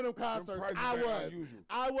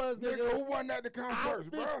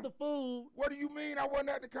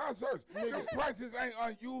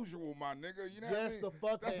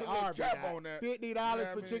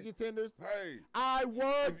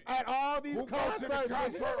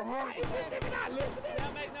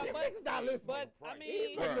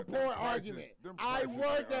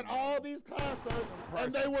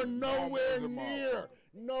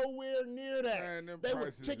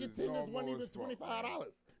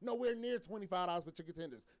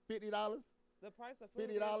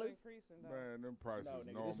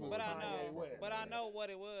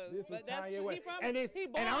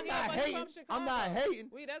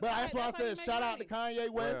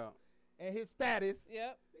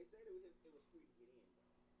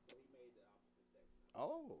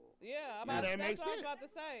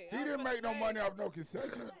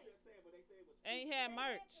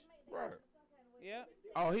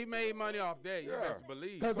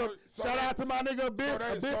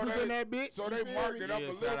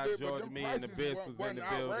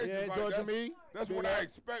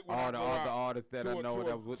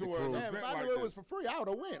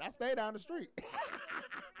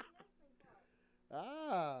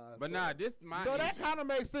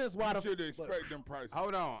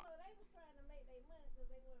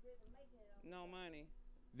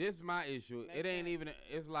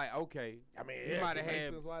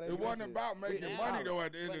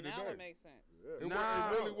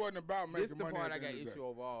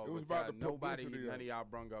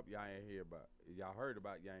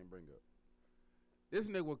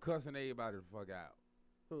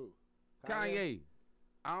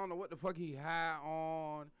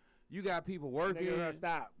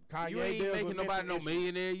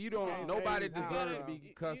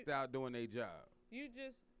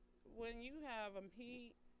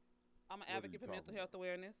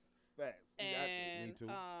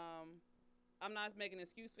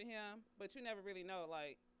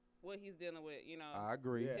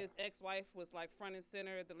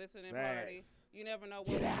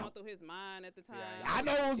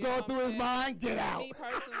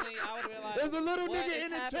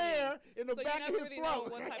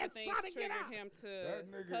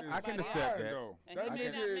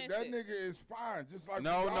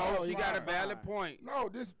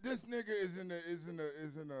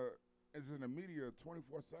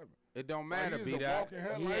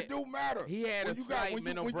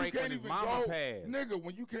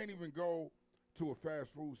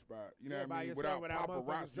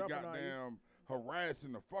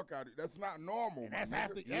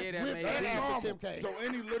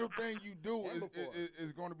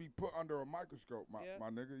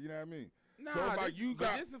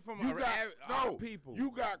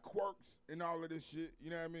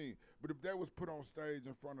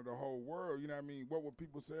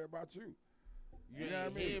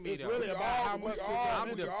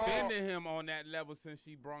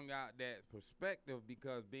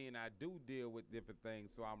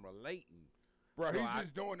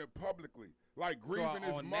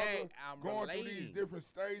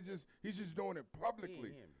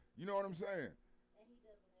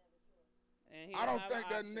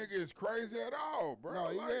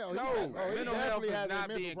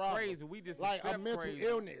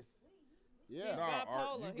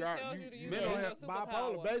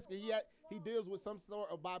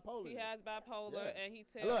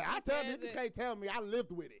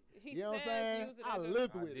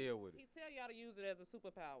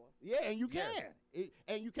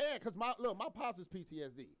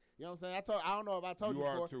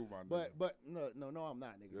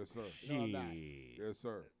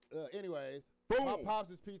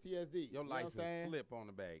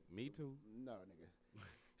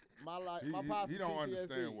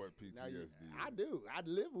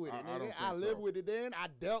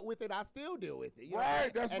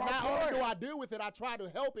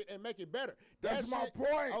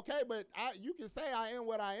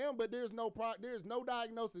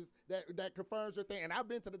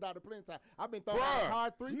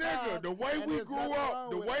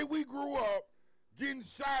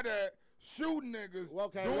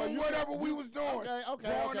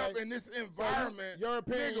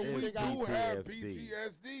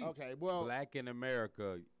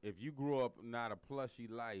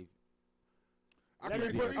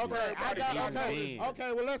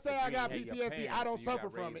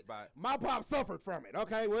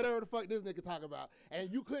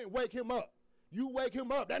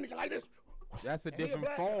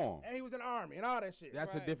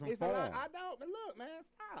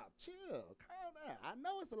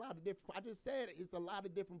 it's a lot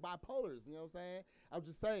of different bipolars. You know what I'm saying? I'm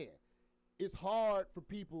just saying. it's hard for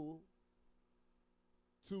people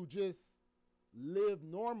to just live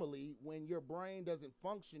normally when your brain doesn't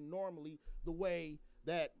function normally the way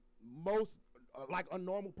that most like a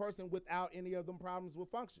normal person without any of them problems will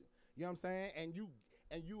function. You know what I'm saying?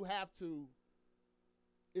 And you have to,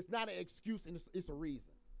 it's not an excuse and it's a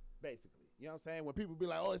reason, basically. You know what I'm saying? When people be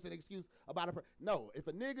like, oh, it's an excuse about no, if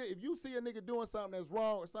you see a nigga doing something that's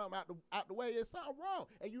wrong or something out the way, it's something wrong.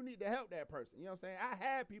 And you need to help that person. You know what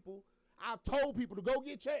I'm saying? I've told people to go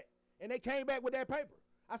get checked and they came back with that paper.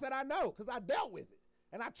 I said, I know, because I dealt with it.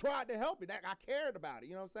 And I tried to help it. I cared about it.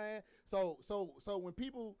 You know what I'm saying? So when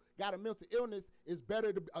people got a mental illness, it's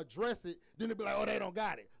better to address it than to be like, oh, they don't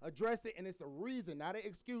got it. Address it, and it's a reason, not an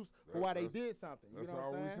excuse for why they did something. You know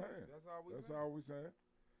what I'm saying? That's all we saying.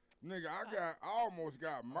 Nigga, I almost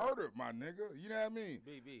got murdered, my nigga. You know what I mean?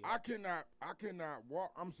 BB. I cannot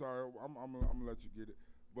walk. I'm sorry. I'm gonna let you get it.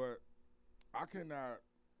 But I cannot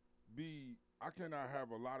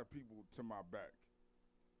have a lot of people to my back.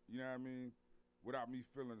 You know what I mean? Without me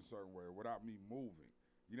feeling a certain way, without me moving.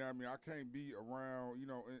 You know what I mean? I can't be around, you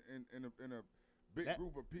know, in a big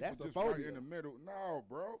group of people just right in the middle. No,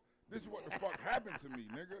 bro. This is what the fuck happened to me,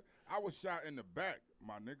 nigga. I was shot in the back,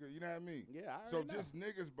 my nigga. You know what I mean? Yeah, I So already know. just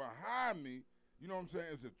niggas behind me, you know what I'm saying,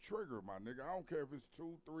 is a trigger, my nigga. I don't care if it's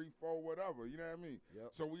 2, 3, 4, whatever. You know what I mean? Yep.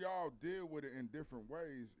 So we all deal with it in different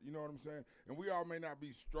ways. You know what I'm saying? And we all may not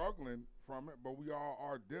be struggling from it, but we all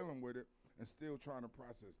are dealing with it and still trying to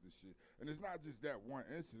process this shit. And it's not just that one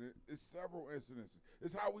incident. It's several incidents.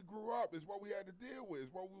 It's how we grew up. It's what we had to deal with. It's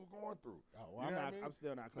what we were going through. Oh, well, you know what I mean? I'm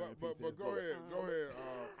still not claiming But PTSD. go ahead. Go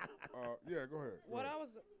ahead. Yeah, go ahead. What I was,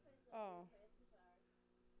 oh,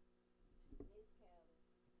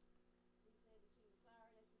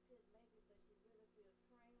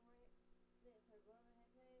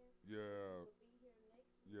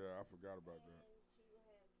 Yeah, I forgot about that.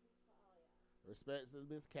 Respects to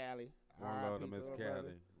Miss Callie. One love to Miss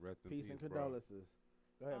Callie. Rest in peace, and bro. condolences.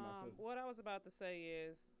 Go ahead, my sister. what I was about to say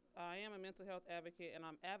is, I am a mental health advocate, and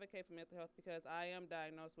I'm advocate for mental health because I am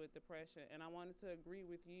diagnosed with depression, and I wanted to agree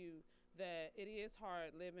with you that it is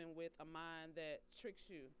hard living with a mind that tricks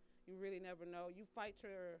you. You really never know. You fight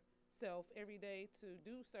yourself every day to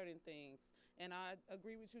do certain things, and I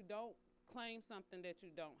agree with you. Don't claim something that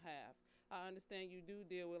you don't have. I understand you do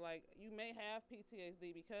deal with, like, you may have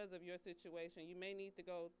PTSD because of your situation. You may need to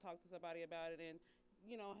go talk to somebody about it and,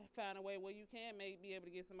 you know, find a way where you can may be able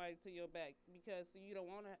to get somebody to your back because you don't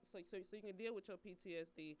want to, so you can deal with your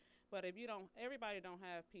PTSD. But if you don't, everybody don't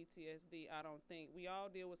have PTSD, I don't think. We all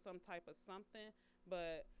deal with some type of something,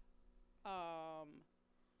 but,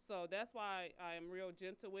 so that's why I am real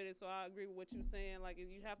gentle with it. So I agree with what you're saying. Like, if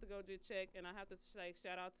you have to go get checked, and I have to say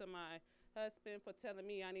shout out to my husband for telling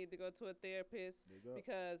me I need to go to a therapist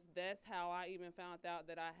because that's how I even found out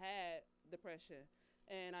that I had depression.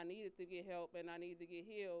 And I needed to get help, and I needed to get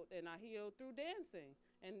healed. And I healed through dancing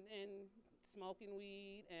and smoking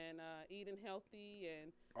weed and eating healthy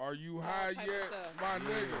and Are you all high type of yet, stuff. my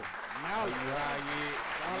nigga? Now you high yet.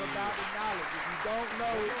 It's all about the knowledge. If you don't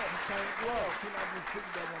know it, you can't grow. Can I just pick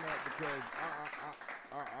that one up because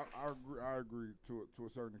I agree to a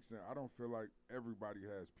certain extent. I don't feel like everybody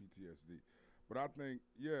has PTSD. But I think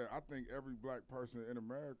every black person in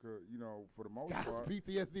America, you know, for the most Got part.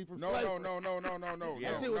 PTSD from No. slavery.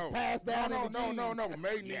 That shit was passed down in the genes.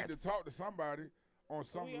 May need to Yes. talk to somebody on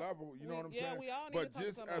some level, you know what I'm saying? We all need But to talk to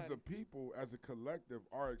just as a somebody. people, as a collective,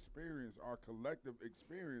 our collective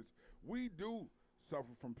experience, we do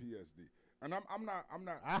suffer from PSD. And I'm not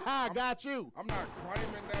Aha, got you. I'm not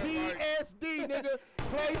claiming that like PSD, nigga.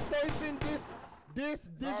 PlayStation, this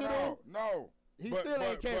digital. No. He still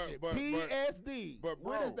ain't catch it. PSD. But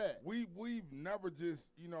bro, what is that? We've never just,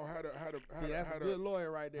 you know, had See, that's a good lawyer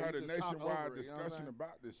right there. had He a just talk nationwide over it, you know what I'm discussion saying?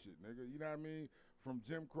 about this shit, nigga. You know what I mean? From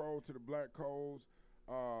Jim Crow to the Black Codes,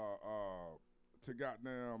 to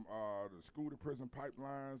goddamn the school to prison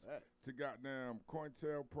pipelines, Facts. to goddamn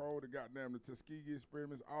COINTELPRO, to goddamn the Tuskegee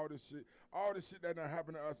experiments, all this shit that done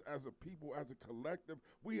happened to us as a people, as a collective.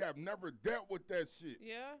 We have never dealt with that shit.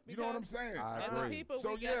 Yeah. You know what I'm because saying? I As a agree. people,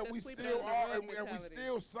 So we yeah, got the we sweep still under the are, rug and we mentality.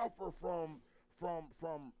 still suffer from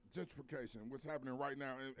gentrification. What's happening right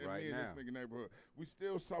now in Right me and now. this nigga neighborhood? We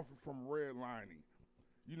still suffer from redlining.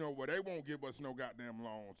 You know, where they won't give us no goddamn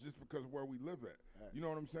loans just because of where we live at. You know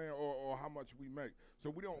what I'm saying, or how much we make.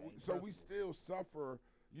 So we don't. So we still suffer.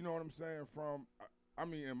 You know what I'm saying? From, I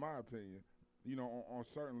mean, in my opinion, you know, on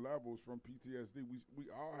certain levels from PTSD, we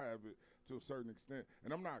all have it to a certain extent.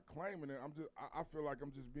 And I'm not claiming it. I feel like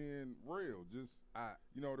I'm just being real. Just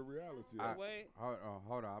you know, the reality. of it. Wait.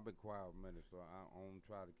 Hold on. I've been quiet a minute, so I don't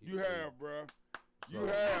try to keep. You have, bruh. You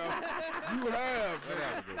have. You have.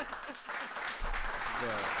 Whatever, dude.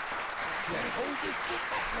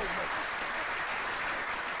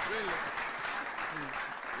 Really?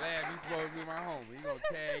 Lab, you supposed to be my homie. You gonna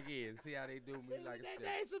tag in, see how they do me like a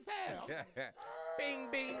Dave Chappelle. Bing,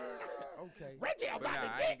 bing. Okay. Reggie, I'm But about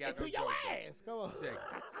nah, I to ain't get got no into your joke, though. ass. Come on. Check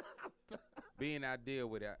it. Being I deal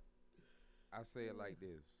with it, I say it like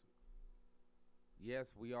this. Yes,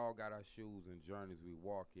 we all got our shoes and journeys we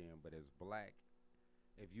walk in, but as black,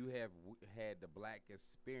 if you have had the black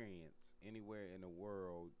experience anywhere in the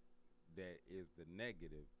world that is the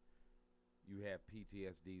negative, you have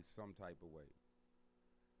PTSD some type of way.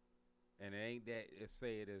 And it ain't that it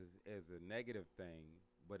say it as a negative thing,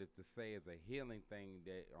 but it's to say as a healing thing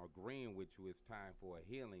that agreeing with you it's time for a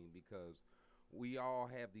healing, because we all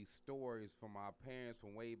have these stories from our parents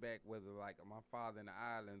from way back, whether like my father in the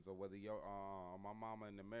islands or whether your my mama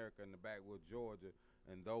in America in the backwoods Georgia,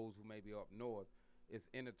 and those who may be up north. It's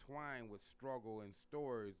intertwined with struggle and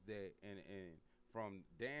stories that and from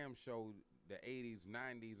damn show the 80s,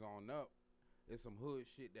 90s on up. It's some hood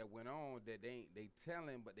shit that went on that they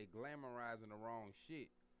telling, but they glamorizing the wrong shit.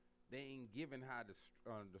 They ain't giving how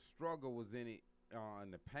the struggle was in it,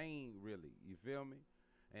 and the pain really. You feel me?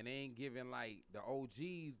 And they ain't giving like the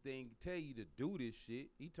OGs. They ain't tell you to do this shit.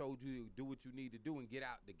 He told you to do what you need to do and get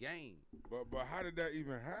out the game. But how did that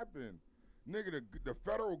even happen? Nigga, the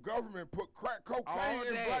federal government put crack cocaine All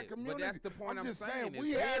in that, black communities. but that's the point I'm just saying.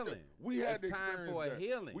 we It's had healing. we had It's to time experience for a that.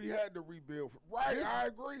 healing. We had to rebuild. Right, I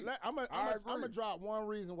agree. I'm I agree. gonna drop one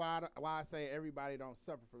reason why I say everybody don't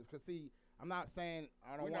suffer from it. Cause see, I'm not saying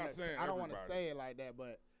I don't want to say it like that,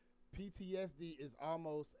 but PTSD is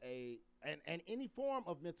almost and any form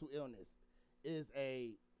of mental illness is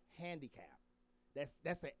a handicap.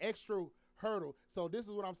 That's an extra hurdle. So this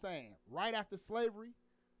is what I'm saying. Right after slavery,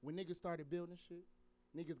 when niggas started building shit,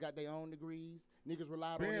 niggas got their own degrees. Niggas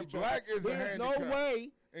relied on Being each black other. is a There's no handicap way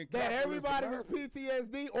in that capitalist everybody was America.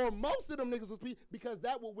 PTSD or most of them niggas was because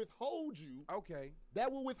that will withhold you. Okay.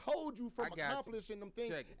 That will withhold you from I got you. accomplishing them things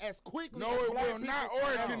Check it. as quickly No, as it black will people, not,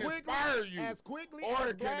 or it as can quickly- inspire you. As quickly Or as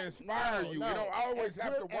it can black, inspire you. No, It don't always as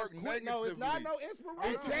have to quick- work as quick- No, it's not no It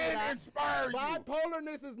inspiration. can dog. inspire you.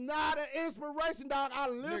 Bipolarness is not an inspiration, dog. I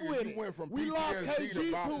live Nigga, with you it. went from we lost PTSD KG to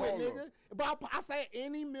to bipolar. it, nigga. I say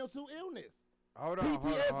any mental illness. Hold on.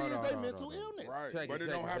 PTSD hold is on, a hold mental on. illness. Right, Check but it,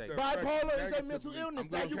 it don't check have it, to check it. Bipolar affect is a you mental negatively. illness.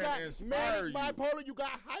 It Now you can got inspire manic you. bipolar, you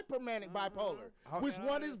got hypermanic bipolar, which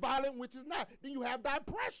one is violent, which is not. Then you have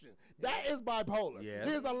depression. That is bipolar. Yes.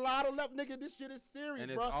 There's a lot of left, nigga. This shit is serious, And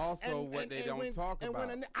it's bro. also what they don't talk and about.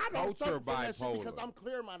 When I don't Culture suffer from that shit bipolar. because I'm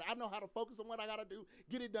clear-minded. I know how to focus on what I gotta do,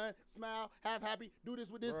 get it done, smile, have happy, do this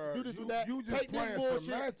with this, Bruh, do this with you- that. you just take this playing bullshit,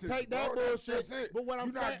 semantics, take that bro. That's bullshit. it. But what I'm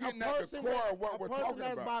You're not saying, getting a at the person core that- of what a we're person talking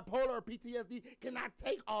that's about. bipolar or PTSD cannot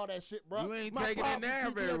take all that shit, bro. You ain't My taking it problem there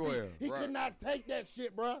with very PTSD, well. He Right. could not take that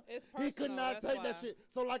shit, bro. It's He could personal, not that's take that why. shit.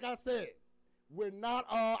 So like I said, we're not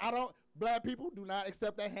black people do not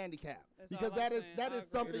accept that handicap. That's Because all I'm saying. that I is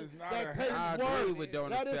agree. something It is not that a takes I work. agree with don't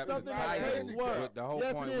That is accept something the that title, takes work. but the whole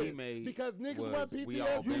Yes, point it we is. made Because niggas was want we PTSD.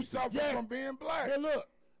 all You been suffer Yes. from being black. Hey, look.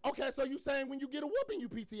 Okay, so you saying when you get a whooping, you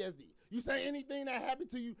PTSD. You say anything that happened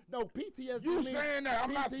to you, no, PTSD You means saying that.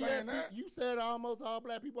 I'm not PTSD, saying that. You said almost all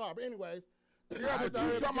black people are. But anyways. Yeah, but I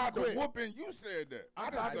you just talking about the quick. whooping, you said that. I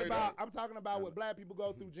I'm didn't talking say about that. I'm talking about what black people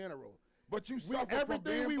go through general. But you We, suffer from everything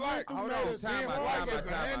being we black. went through Hold made on, us time Being out, black time is out, a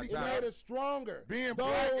time out, It handicap. time made us stronger. Being Those-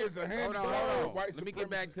 black is a Hold handicap. on, hold on. White Let me get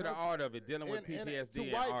back to the supremacist art of it, dealing with And- and PTSD to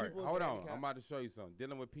and white art. people, it's Hold on, handicap. I'm about to show you something.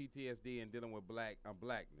 Dealing with PTSD and dealing with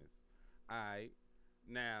blackness. All right.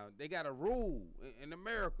 Now, they got a rule in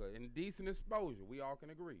America, indecent exposure. We all can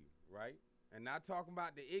agree, right? And not talking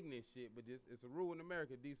about the ignorant shit, but just it's a rule in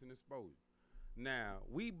America, decent exposure. Now,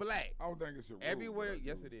 we black. I don't think it's a rule. Everywhere, but I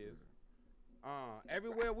yes do it is. say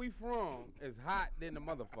Everywhere we from is hot than the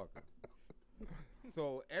motherfucker.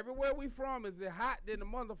 So everywhere we from is hot than the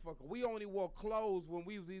motherfucker. We only wore clothes when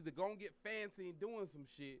we was either gonna get fancy and doing some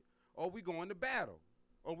shit, or we going to battle,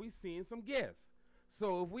 or we seeing some guests.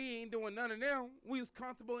 So if we ain't doing none of them, we was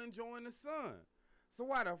comfortable enjoying the sun. So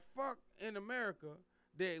why the fuck in America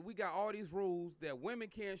that we got all these rules that women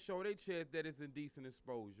can't show their chest that it's indecent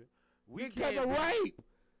exposure? We Because can't of be- rape.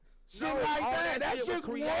 Shit No, like all that. That's shit was just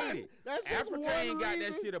one. created. That's just Africa one ain't got that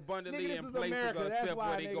reason. shit abundantly Nigga, this in is places America. That's except why,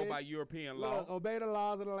 where they go nigga. by European law. Look, obey the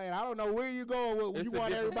laws of the land. I don't know where you going with. It's You a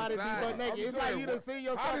want different everybody to be society. butt naked. I'm It's like saying, you done what- see how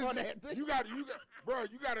yourself does on it- that. You got, bro.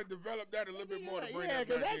 You got to develop that a little bit more to bring Yeah, that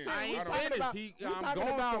because back that in. shit I we ain't talking finished. about. He- We I'm talking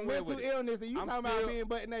going about somewhere mental with it. illness, and you I'm talking about still- being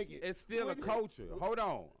butt naked. It's still a What- culture. Hold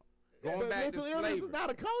on. Going But back to mental illness slavery. is not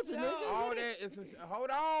a culture, No. nigga. All that is hold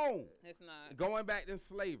on. It's not. Going back to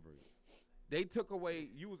slavery. They took away,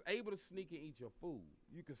 you was able to sneak and eat your food.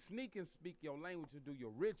 You could sneak and speak your language and do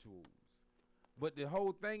your rituals. But the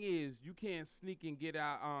whole thing is, you can't sneak and get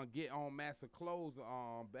on master clothes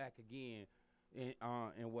back again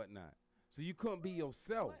and whatnot. So you couldn't be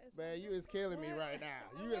yourself. Man, you is killing me right now.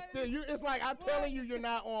 It's like I'm telling you you're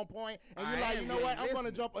not on point, and you're like, you know what? I'm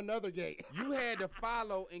gonna jump another gate. You had to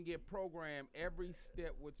follow and get programmed every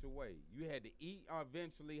step which way. You had to eat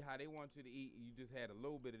eventually how they want you to eat. You just had a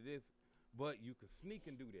little bit of this, but you could sneak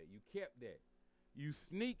and do that. You kept that. You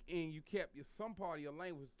sneak and you kept some part of your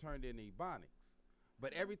language turned into Ebonics.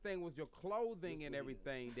 But everything was your clothing and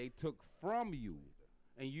everything they took from you.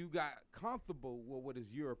 And you got comfortable with what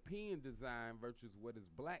is European design versus what is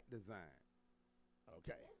black design.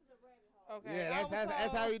 Okay. Okay. Yeah,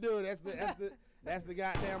 that's how you do it. That's the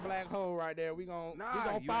goddamn black hole right there. We gonna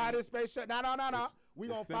fire this space shuttle. No. We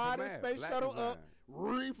gonna fire this space shuttle up,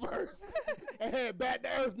 reverse, and head back to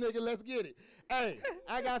Earth, nigga. Let's get it. Hey,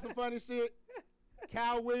 I got some funny shit.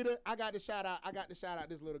 Cal Weeder, I got to shout out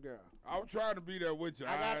this little girl. I'm trying to be there with you.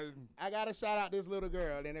 I got to shout out this little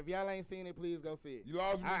girl, and if y'all ain't seen it, please go see it. You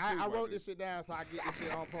lost me I wrote this shit down so I get this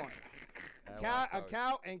shit on point. Cal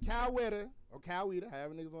Weeder,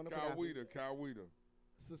 however niggas want to pronounce it. Cal Weeder.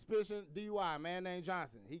 Suspicion DUI, man named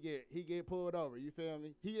Johnson. He get pulled over. You feel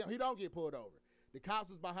me? He don't get pulled over. The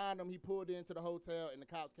cops was behind him. He pulled into the hotel, and the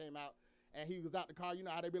cops came out. And he was out the car. You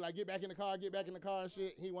know how they be like, get back in the car and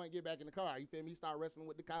shit. He wouldn't get back in the car. You feel me? He started wrestling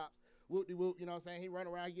with the cops. Whoop-de-whoop, you know what I'm saying? He run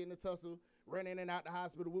around, getting a tussle, run in and out the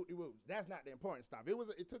hospital, whoop-de-whoop. That's not the important stuff.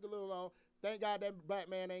 It took a little long. Thank God that black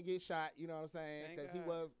man ain't get shot, you know what I'm saying? Because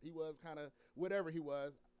he was kind of whatever he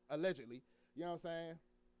was, allegedly. You know what I'm saying?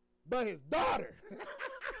 But his daughter.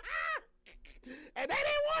 And they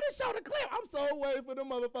didn't want to show the clip. I'm so waiting for the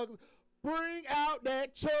motherfuckers. Bring out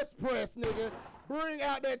that chest press, nigga. Bring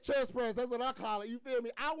out that chest press. That's what I call it. You feel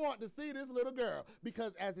me? I want to see this little girl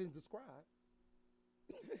because, as is described,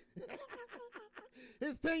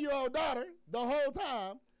 his 10-year-old daughter, the whole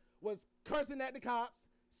time, was cursing at the cops,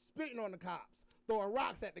 spitting on the cops, throwing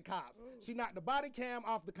rocks at the cops. She knocked the body cam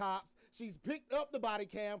off the cops. She's picked up the body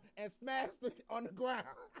cam and smashed it on the ground.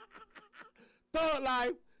 Thug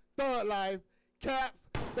life, caps,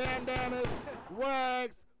 bandanas,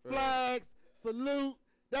 rags, flags, salute.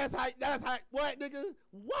 That's how, what, nigga?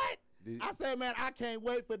 What? I said, man, I can't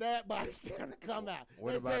wait for that body cam to come out.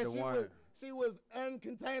 What about the one? She was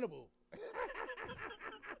uncontainable.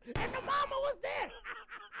 And the mama was there.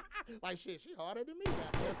 Like, shit, she harder than me,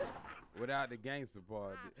 goddamn. Without the gangster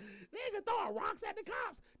part. Nigga throwing rocks at the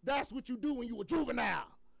cops. That's what you do when you a juvenile.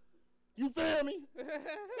 You feel me?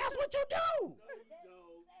 That's what you do.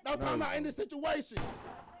 I'm talking about in this situation.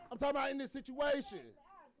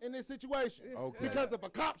 In this situation. Okay. Because if a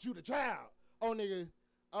cop shoot a child, nigga,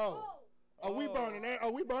 we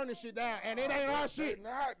burning shit down, and it ain't our shit. They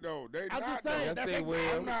not though. I'm just saying. That's they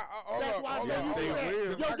will. That's why I said you do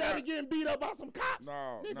that. Your daddy getting beat up by some cops.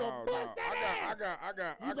 Nigga, bust that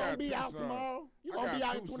ass. You gonna be out tomorrow? You gonna be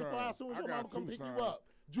out in 24 hours soon as your mama come pick you up?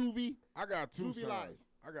 Juvie. I got two Juvie sons. life.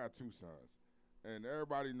 I got two sons. And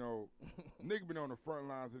everybody know, nigga been on the front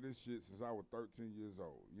lines of this shit since I was 13 years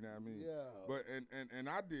old. You know what I mean? Yeah. But and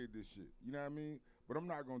I did this shit. You know what I mean? But I'm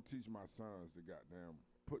not gonna teach my sons to goddamn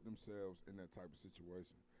put themselves in that type of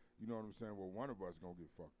situation. You know what I'm saying? Well, one of us gonna get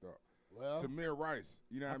fucked up. Well, Tamir Rice.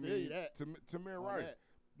 You know what I feel mean? you that. Tamir Rice.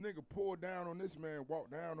 Nigga pulled down on this man,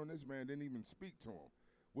 walked down on this man, didn't even speak to him.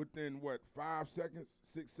 Within 5 seconds,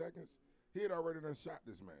 6 seconds, he had already done shot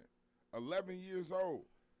this man. 11 years old.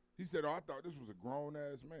 He said, I thought this was a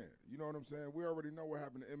grown-ass man. You know what I'm saying? We already know what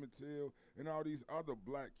happened to Emmett Till and all these other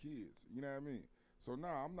black kids. You know what I mean? So,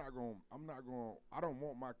 I don't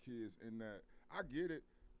want my kids in that. I get it.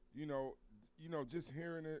 You know, just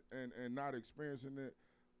hearing it and not experiencing it,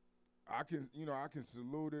 I can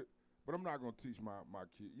salute it, but I'm not going to teach my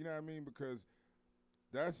kid. You know what I mean? Because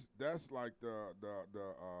that's like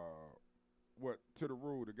what, to the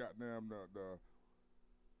rule, the goddamn,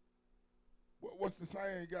 what's the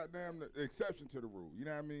saying? Goddamn, the exception to the rule. You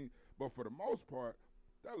know what I mean? But for the most part,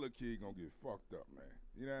 that little kid gonna get fucked up, man.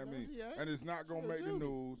 You know what I mean? And it's not gonna make the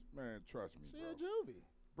news, man. Trust me, she bro. a juvie.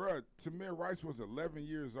 Bruh, Tamir Rice was 11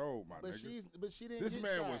 years old, my nigga. But she didn't. This get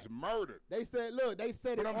man shot. was murdered. They said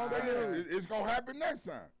But I'm saying it's gonna happen next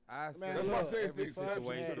time. That's why I say it's the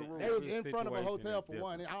exception to the rule. They was in front of a hotel for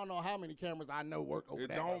one. I don't know how many cameras I know work over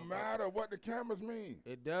there. It don't matter what the cameras mean.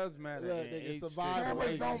 It does matter. Look, nigga,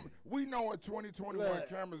 survival. We know in 2021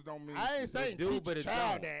 cameras don't mean I ain't saying teach a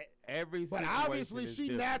child that. But obviously she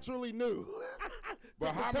naturally knew.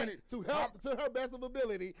 But to her best of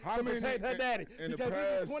ability to protect her daddy. Because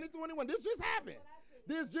this is 2021. This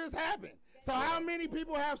just happened. So how many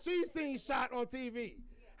people have she seen shot on TV?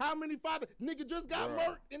 How many fathers? Nigga just got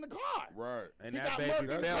murked in the car. Right. And He that got baby murked in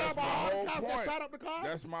the car That's by my all whole the cops that point. shot up the car.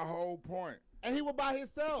 That's my whole point. And he was by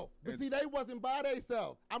himself. But And- see, they wasn't by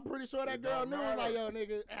themselves. I'm pretty sure that It girl don't knew, matter. like, yo,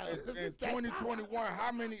 nigga. In 2021,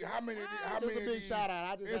 how many Just of a big these shout out.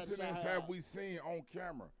 I just had to incidents shout her have out. we seen on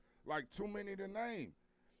camera? Like too many to name.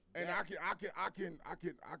 And Yeah.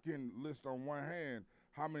 I can list on one hand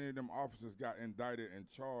how many of them officers got indicted and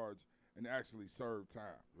charged and actually served time.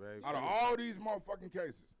 Very Out of true. all these motherfucking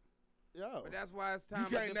cases, Yo. But that's why it's time.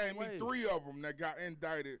 you can't a name different me way. 3 of them that got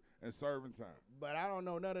indicted and serving time. But I don't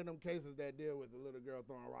know none of them cases that deal with the little girl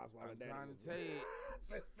throwing rocks while her I'm daddy trying was to tell you.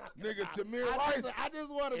 Just talking Nigga, about- Tamir I Rice. just- I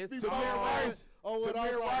just want to It's be Tamir following Rice. on what I'm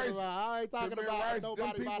Tamir talking Rice. about. I ain't talking Tamir about Rice,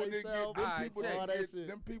 nobody by themselves. Alright, people check. all that didn't shit.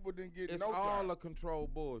 them people didn't get It's no all time. a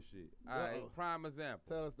controlled bullshit. All right, Uh-oh. prime example.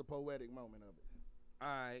 Tell us the poetic moment of it. All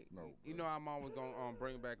right, No, you bro. know I'm always gonna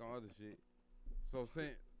bring it back on other shit. So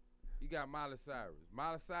since you got Miley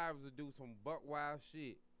Cyrus will do some buck wild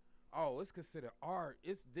shit. Oh, it's considered art.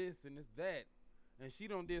 It's this and it's that, and she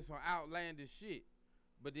done did some outlandish shit.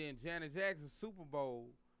 But then Janet Jackson Super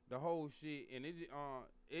Bowl, the whole shit, and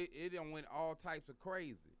it done went all types of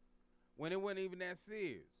crazy when it wasn't even that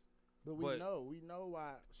serious. But But we know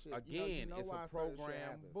why shit. Again, you know it's why a certain shit program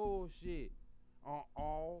happens. bullshit on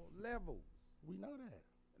all levels. We know that.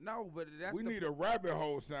 No, but that's We the need a rabbit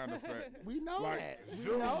hole sound effect. We know Like that. We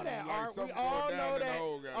zoom, know that. like Art. We something all going down know in the that.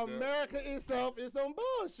 hole, goddamn. America itself is some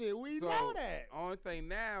bullshit. We So, know that. Only thing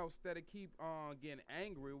now, instead of keep getting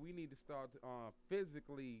angry, we need to start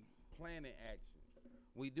physically planning action.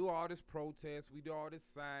 We do all this protest, we do all this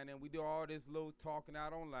signing, we do all this little talking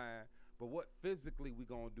out online, but what physically we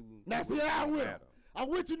gonna do? Now, see, to I'm with him. matter? I'm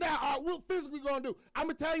with you now. Art, what physically gonna do? I'm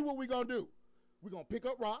gonna tell you what we gonna do. We gonna pick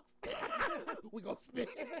up rocks. We gonna spin.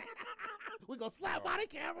 We gonna slap body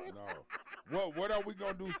cameras. No. What are we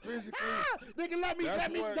gonna do physically? Nigga, let me That's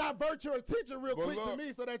what- divert your attention real But quick to look,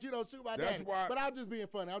 me so that you don't shoot my that's daddy. why- But I'm just being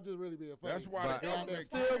funny. I'm just really being funny. That's why But- the government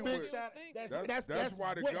Still came big with. shot. That's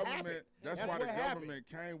why the what government. happened. That's That's why the what happened. government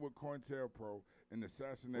came with COINTELPRO and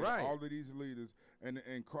assassinated Right. all of these leaders and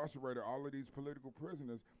incarcerated all of these political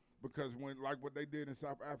prisoners. Because when, like what they did in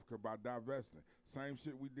South Africa by divesting, same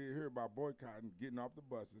shit we did here by boycotting, getting off the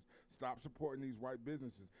buses, stop supporting these white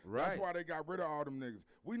businesses. Right. That's why they got rid of all them niggas.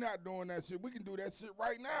 We not doing that shit. We can do that shit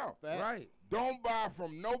right now. Facts. Right. Don't buy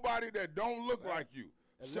from nobody that don't look like you.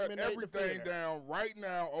 Shut Eliminate the everything fear. down right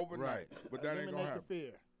now overnight. Right. But that ain't gonna Eliminate happen. the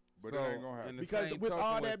fear. But So, it ain't gonna happen. in the Because same with token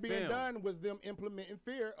all with that being film, done was them implementing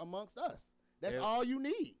fear amongst us. That's If- all you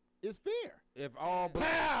need is fear. if all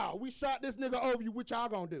black, Pow! We shot this nigga over you. What y'all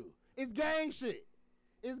gonna do? It's gang shit.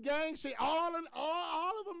 It's gang shit. All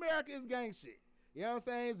of America is gang shit. You know what I'm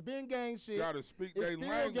saying? It's been gang shit. You gotta speak It's their still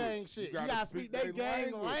language. gang shit. You gotta speak their their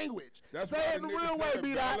gang language. That's Say why it the the nigga real said way,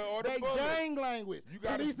 be valor or the They bullet. gang language. You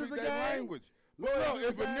gotta Police speak is a their gang. language. Look, Look,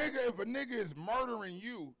 if a gang. nigga is murdering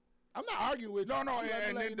you, I'm not arguing with no, you. no, I'm just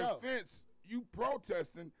and letting in you know. defense, you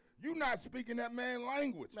protesting, you not speaking that man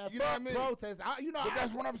language. Man, you know what I fuck mean? protest. But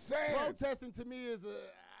that's what I'm saying. Protesting to me is a.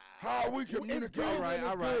 How are we It's communicating? good all when right, it's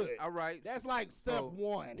all right, good. all right. That's like step So,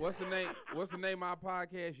 one. What's the name? What's the name of our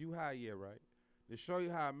podcast? You High Yeah, right? To show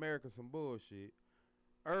you how America's some bullshit.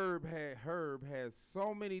 Herb has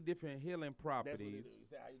so many different healing That's what it properties. is.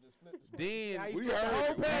 See how you just flip the script? Then How you We flip the heard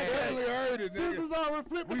whole it. We pancake. definitely heard it, nigga. Scissors on and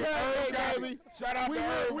flip the We Herb pancake, got baby. it. Shout out We to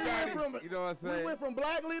went, Herb we got went it. from you know what I'm we saying? went from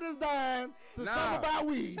black leaders dying to Nah. something about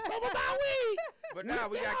weed. Something about weed. But now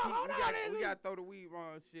we got Hold on, we nigga. got to throw the weed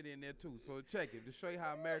shit in there too. So check it to show you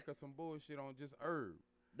how America's some bullshit on just herb.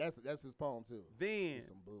 That's his poem too. Then It's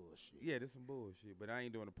some bullshit. yeah, this some bullshit. But I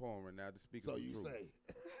ain't doing a poem right now. Just speaking. So the you truth.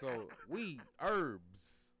 say. So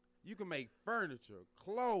herbs. You can make furniture,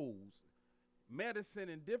 clothes, medicine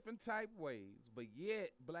in different type ways, but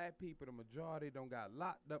yet black people, the majority, don't got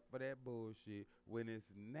locked up for that bullshit when it's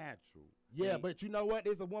natural. Yeah, Ain't- but you know what?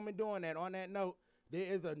 There's a woman doing that. On that note, there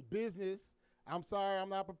is a business. I'm sorry, I'm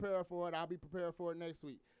not prepared for it. I'll be prepared for it next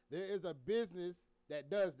week. There is a business that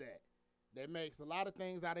does that. That makes a lot of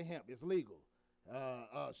things out of hemp. It's legal.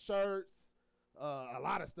 Shirts, a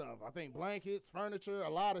lot of stuff. I think blankets, furniture, a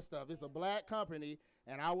lot of stuff. It's a black company,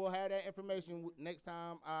 and I will have that information next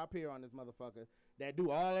time I appear on this motherfucker. That do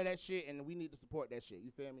all of that shit, and we need to support that shit.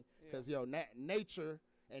 You feel me? Because nature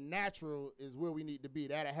and natural is where we need to be.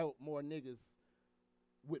 That'll help more niggas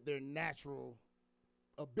with their natural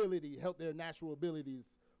ability, help their natural abilities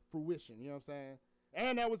fruition. You know what I'm saying?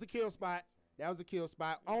 And that was a kill spot. That was a kill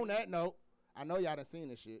spot. On that note, I know y'all done seen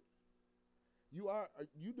this shit. Do you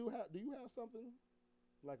have something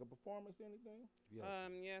like a performance or anything? Yeah.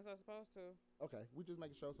 Yes, I'm supposed to. Okay, we just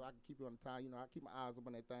making sure so I can keep you on the time. You know, I keep my eyes up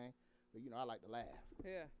on that thing. But, I like to laugh.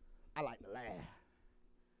 Yeah. I like to laugh.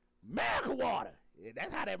 America water. Yeah,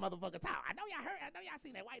 that's how that motherfucker talk. I know y'all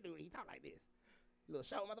seen that white dude. He talk like this. Little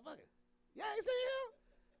short motherfucker. Y'all ain't seen him?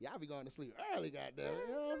 Y'all be going to sleep early, goddamn.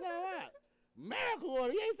 You know what I'm saying? What? America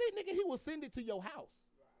water. You ain't seen, nigga, he will send it to your house.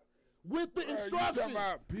 With the instructions. You talking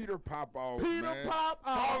about Peter Popoff, Peter man.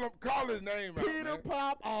 Popoff. Call his name out, Peter man.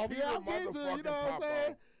 Popoff. Peter Yeah, I'm getting to it, you know what I'm saying?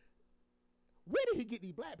 Popoff. Where did he get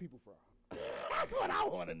these black people from? That's what I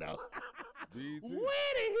want to know. BET.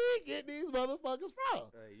 Where did he get these motherfuckers from?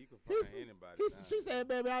 Hey, you can find anybody. She said,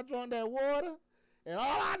 baby, I drank that water, and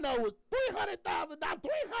all I know was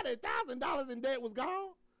 $300,000 in debt was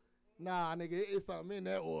gone. Nah, nigga, it's something in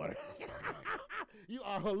that water. You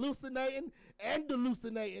are hallucinating and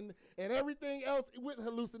delucinating and everything else with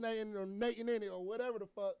hallucinating or nating in it or whatever the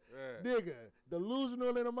fuck. Yeah. Nigga,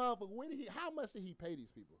 delusional in a motherfucker. How much did he pay these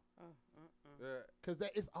people? Yeah. Because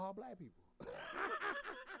it's all black people.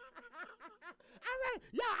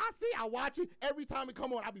 I watch it. Every time it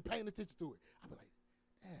come on, I be paying attention to it. I be like,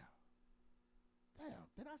 damn,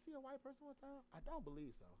 did I see a white person one time? I don't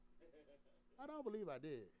believe so. I don't believe I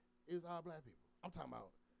did. It was all black people. I'm talking about,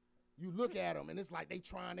 you look at them and it's like they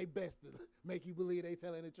trying their best to make you believe they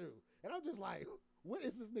telling the truth. And I'm just like, what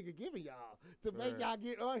is this nigga giving y'all to make y'all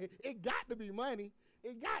get on here? It got to be money.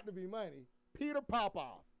 It got to be money. Peter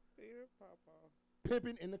Popoff. Peter Popoff.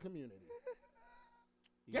 Pimping in the community.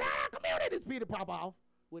 Get out of the community, this Peter Popoff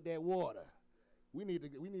with that water. We need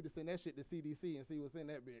to send that shit to CDC and see what's in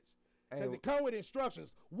that bitch. Because it come with instructions.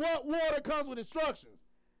 What water comes with instructions?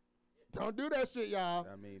 Don't do that shit, y'all.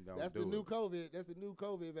 I mean, That's the new COVID. That's the new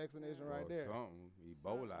COVID vaccination right there. Something.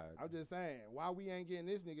 Ebola. I'm just saying, why we ain't getting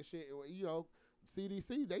this nigga shit?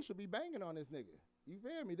 CDC, they should be banging on this nigga. You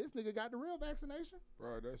feel me? This nigga got the real vaccination.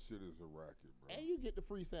 Bro, that shit is a racket, bro. And you get the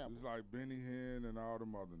free sample. It's like Benny Hinn and all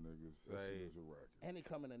them other niggas. That shit is a racket. And it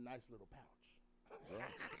come in a nice little pouch.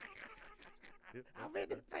 I'm in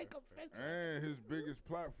to take a picture. And his biggest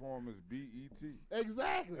platform is BET.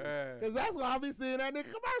 Exactly. Because that's where I be seeing that nigga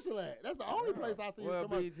commercial at. That's the only place I see his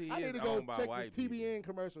commercial. BET I need to go check the TBN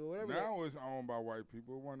commercial. Whatever now it's owned by white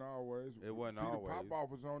people. It wasn't always. It wasn't Peter always. Popoff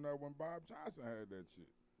was on there when Bob Johnson had that shit.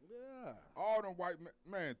 Yeah. All them white men,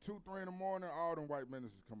 man, 2, 3 in the morning, all them white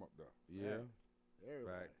ministers come up there. Yeah.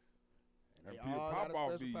 Everybody. Facts. And they Peter all got a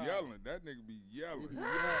Popoff special be power. yelling. That nigga be yelling.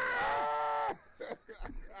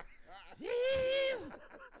 Jeez.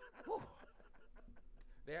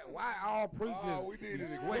 Why all preachers we needed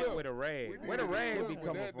a sweat clip. with a rag? We Where the needed a rag clip be with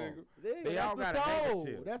coming that from? nigga. They all got the a soul.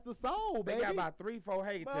 handkerchief. That's the soul, baby. They got about 3-4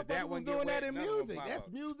 handkerchiefs. That Motherfuckers one was get doing wet, that in another one music. pop That's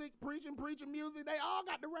up. music, preaching music. They all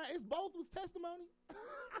got the right. It's both was testimony.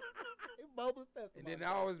 It both was testimony. And then there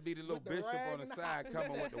always be the little With the bishop rag on the and the side hot-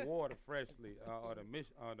 coming with the water freshly, or the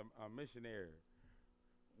missionary.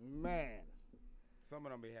 Man, Some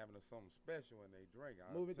of them be having something special when they drink.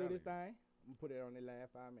 I'm moving through this telling thing. I'm gonna put it on the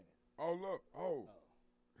last 5 minutes. Oh, look. Oh.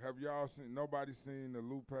 Have y'all seen, nobody seen the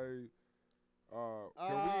Lupe, can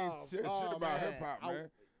we shit about man. hip-hop, man?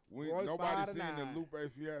 Royce Nobody 5 to seen the 9. Lupe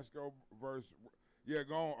Fiasco verse. Yeah,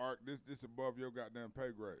 go on, Ark. This above your goddamn pay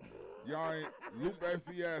grade. Y'all ain't, Lupe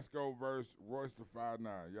Fiasco versus Royce the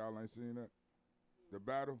 5'9". Y'all ain't seen that? The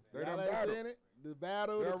battle? They Y'all done ain't battle. seen it? The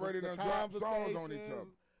battle. They the, already the done dropped songs on each conversations. other.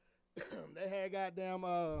 They had goddamn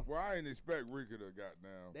Well, I ain't expect Rika to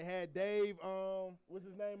goddamn. They had Dave. What's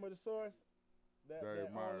his name of the source? Dave owned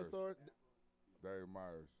the Myers. source. Dave Myers.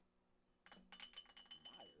 Myers.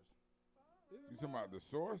 You talking about the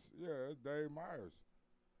source? Yeah, it's Dave Myers.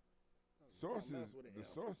 Source something is, else with an the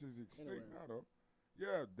L. source is extinct Anyways. now, though.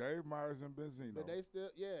 Yeah, Dave Myers and Benzino. But they still,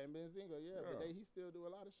 and Benzingo, Yeah. but he still do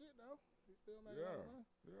a lot of shit though. He still make a lot of money.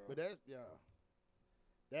 Yeah. But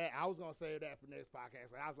that I was gonna say that for next podcast.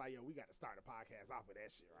 But I was like, yo, we got to start a podcast off of that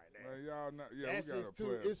shit right there. Man, y'all not, yeah, That's we gotta just too.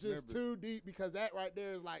 play a It's just snippet. too deep because that right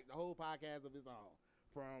there is like the whole podcast of its own.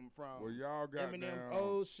 From Well, y'all got Eminem's down.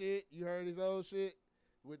 old shit. You heard his old shit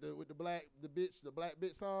with the black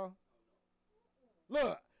bitch song.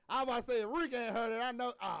 Look, I was about to say if Rick ain't heard it, I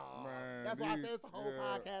know. Oh, Man, that's why I these- said it's a whole yeah.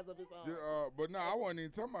 podcast of its own. But no, I wasn't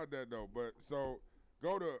even talking about that though. But so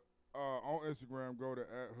go to on Instagram, go to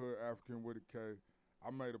 @HoodAfrican with a K. I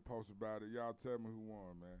made a post about it. Y'all tell me who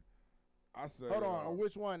won, man. I say. Hold on,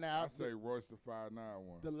 which one now? I say Royce the 5'9"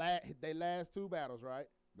 won. They last two battles, right?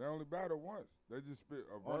 They only battled once. They just spit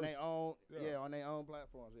a verse. On their own, Yeah. on their own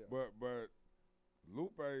platforms, yeah. But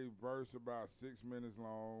Lupe verse about 6 minutes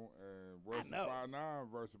long, and Royce the know. 5'9"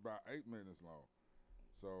 verse about 8 minutes long.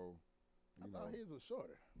 So, I you thought know, his was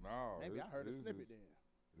shorter. no, Maybe I heard a his snippet is- then.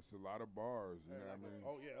 It's a lot of bars, you know what I mean?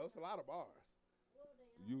 Oh yeah, it's a lot of bars.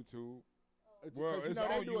 YouTube. Because, Well, you it's know,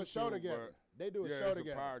 on they do a show YouTube, together. They do a Yeah, show it's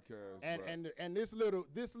together. a podcast. but And this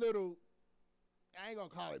little I ain't gonna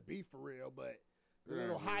call it beef for real, but the It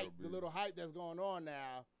little ain't real hype, the beef. little hype that's going on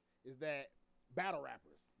now is that battle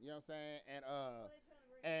rappers. You know what I'm saying?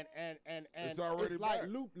 And It's already like back.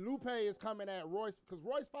 Lupe is coming at Royce because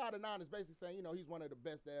Royce 5 to 9 is basically saying, you know, he's one of the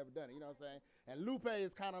best that ever done it. You know what I'm saying? And Lupe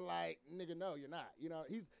is kind of like, nigga, no, you're not. You know,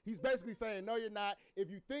 he's basically saying, no, you're not. If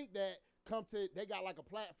you think that, they got like a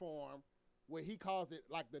platform where he calls it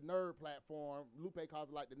like the nerd platform. Lupe calls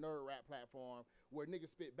it like the nerd rap platform where niggas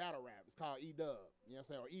spit battle rap. It's called E-Dub. You know what I'm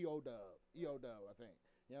saying? Or E-O-Dub. E-O-Dub, I think.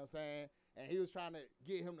 You know what I'm saying? And he was trying to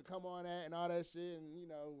get him to come on that and all that shit. And, you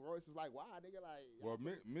know, Royce is like, why, nigga? Like, Well,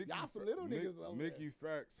 y'all some little niggas over there. Mickey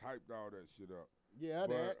Facts hyped all that shit up. Yeah,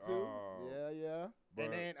 But, that too. Yeah. but-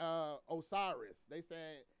 And then Osiris. They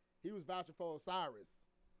saying he was vouching for Osiris.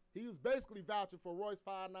 He was basically vouching for Royce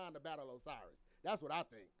 5'9" to battle Osiris. That's what I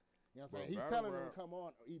think. You know what I'm saying? But He's battle telling him rap- to come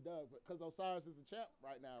on. He does, because Osiris is the champ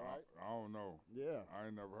right now, right? I don't know. Yeah. I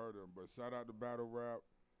ain't never heard of him. But shout out to Battle Rap.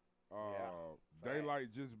 Yeah,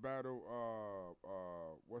 Daylight just battled,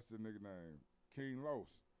 what's the nigga name? King Los.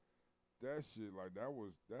 That shit, like, that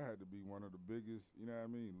had to be one of the biggest, you know what I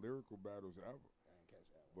mean, lyrical battles ever. I didn't catch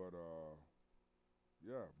that one. But,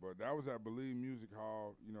 yeah, but that was at Believe Music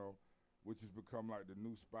Hall, you know, which has become like the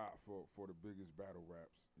new spot for the biggest battle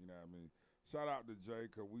raps, you know what I mean? Shout out to Jay,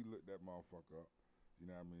 because we lit that motherfucker up, you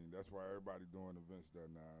know what I mean? That's why everybody doing events there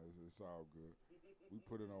now. It's all good. We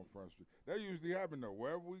put it on Front Street. That usually happen, though.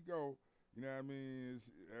 Wherever we go, you know what I mean,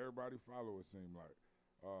 everybody follow, it seem like.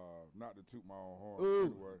 Not to toot my own horn, Ooh.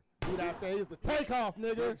 anyway. Dude, I say it's the takeoff,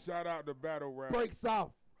 nigga. Big shout out to Battle Rap. Breaks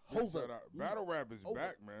off. Big Hova. shout out. Battle Rap is Hova.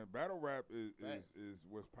 back, man. Battle Rap is Facts.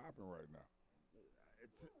 what's popping right now.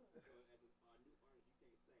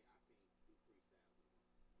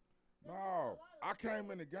 No, I came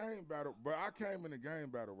in the game battle, but I came in the game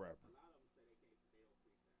battle rapping.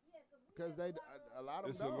 Because a lot of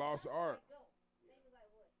It's them a don't. lost art.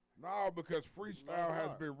 No, because freestyle Lost has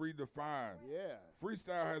art. been redefined. Yeah.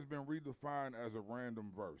 Freestyle has been redefined as a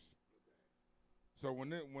random verse. So when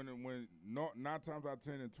 9 times out of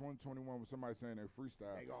 10 in 2021 when somebody saying they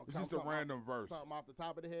freestyle, They gonna it's come just a something random verse. Something off the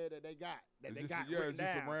top of the head that they got. That It's they just got yeah, written it's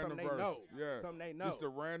just down. a random Something verse. they know. Yeah, Something they know. just a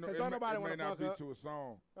random. 'Cause It, don't may, nobody it wanna may not fuck be up. to a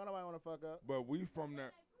song, Don't nobody want to fuck up. but we from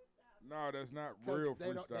that. No, that's not 'Cause real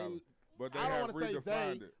they don't- freestyle. But they I don't have want to say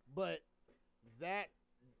redefined they, it. but that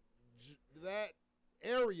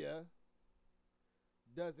area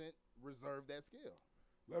doesn't reserve that skill.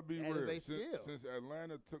 Let's be that is real. a skill. Since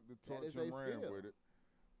Atlanta took the That torch is and a ran skill. with it,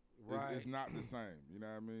 Right. it's not the same. You know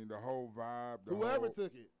what I mean? The whole vibe. Whoever whole,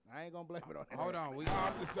 took it, I ain't gonna blame it on that. Hold on, we No,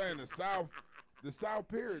 I'm just saying the South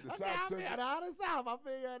period. The Okay, South I took mean, it. out of the South, I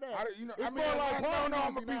figure that. I, you know, It's I mean, more like no, party I'm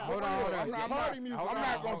gonna music be now. for Hold real. on, I'm not, party music I'm now.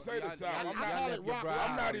 not gonna say the Y'all- South. y'all- I'm y'all not. let it rock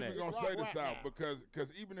I'm not on even that. gonna Rock say the right South now.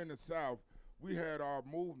 because even in the South, we had our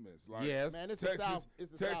movements. Like Yes. Man, it's the Texas, South.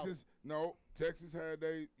 It's the Texas. South. No, Texas had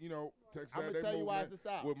they. You know, Texas I'ma had their tell you why movement it's the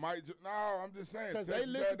South. with Mike. No, I'm just saying. Because Texas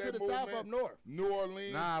they listen had to their the movement. South up north. New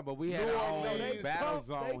Orleans. Nah, but we had New our own Orleans. battle pump-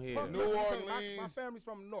 zone they here. pump- New let me tell you, Orleans. My family's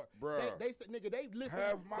from the north. Bruh. They said, nigga, they listen.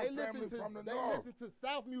 Half my they listen family to, from the they north. listen to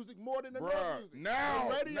South music more than the Bruh, North music. now,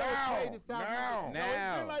 the radio now, played the South now. music. No,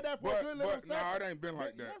 it's been like that for a good little But no, second. it ain't been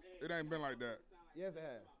like that. Yes. It ain't been like that. Yes, it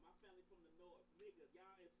has. My family from the north. Nigga,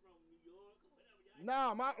 y'all is from New York or whatever. Y'all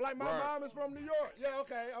Nah, my Right. mom is from New York. Yeah,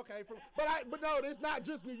 okay. But no, it's not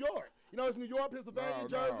just New York. You know, it's New York, Pennsylvania, No,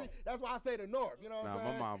 Jersey. no. That's why I say the North. You know what Nah, I'm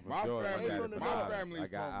saying? my mom from My Georgia. I family, got it from the from my north. Ireland. family I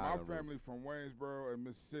got from Ireland. family from Waynesboro and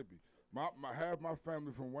Mississippi. Half my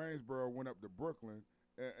family from Waynesboro went up to Brooklyn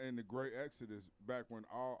in the Great Exodus back when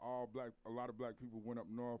a lot of black people went up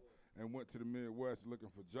north and went to the Midwest looking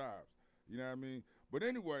for jobs. You know what I mean? But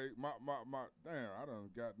anyway, my damn, I done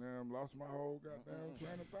goddamn lost my whole goddamn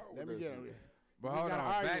train of thought Let with me that get shit. it. But We hold gotta on,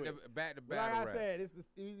 argue back it. to battle Like I rap. said, it's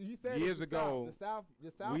you said Years it's ago, the South we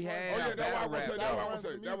runs- had Oh yeah, that's why I battle want to say. rap. That's why I runs want to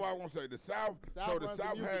say. the That's why I music. want to say. The South. South So the runs the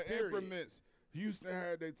South music, had period. increments. Houston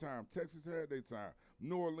had their time. Texas had their time.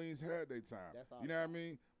 New Orleans had their time. That's all. You know what I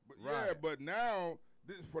mean? But yeah, Right. but now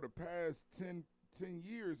for the past 10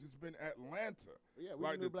 years, it's been Atlanta. Yeah, we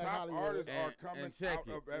Like the new the Black top Hollywood. artists are And coming check out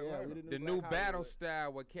it. of Yeah, Atlanta. we The Black new battle Hollywood.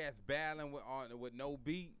 style with cats battling with no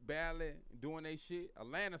beat, battling, doing they shit.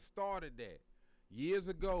 Atlanta started that. Years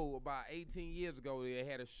ago, about 18 years ago, they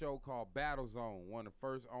had a show called Battle Zone, one of the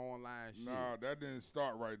first online shit. Nah, that didn't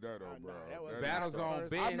start right there though, Nah, bro. that was That Battle didn't start. Zone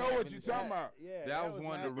been I know what having you're the talking shit. about. Yeah, That was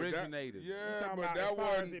one of the not- But that- originators. Yeah, talking but about that as far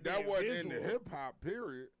as wasn't it that being wasn't in the visual. hip hop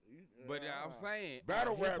period. But I'm saying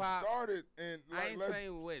Battle rap hip-hop- started and I like ain't let's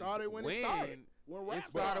saying when. started when it started. when rap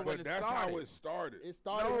started when But it that's started. how it started. It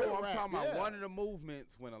started No, with I'm rap, talking about yeah. one of the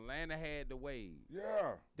movements when Atlanta had the wave.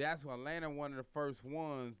 Yeah. That's when Atlanta one of the first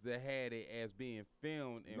ones that had it as being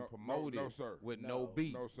filmed and promoted no, sir. with no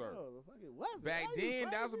beat. No, sir. No, the fuck it wasn't. Back Are you then,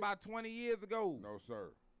 that was crazy? about 20 years ago. No, sir.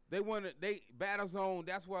 They Battle Zone.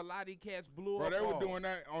 That's where a lot of these cats blew Bro, up. they were off. doing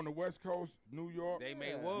that on the West Coast, New York. They made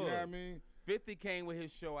Yeah. was. You know what I mean? 50 came with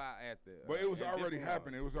his show out at the. But it was at already different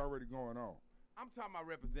happening. ones. It was already going on. I'm talking about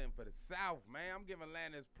representing for the South, man. I'm giving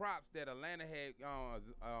Atlanta its props that Atlanta had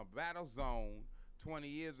Battle Zone 20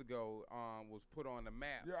 years ago was put on the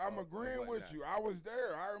map. Yeah, I'm agreeing with you. I was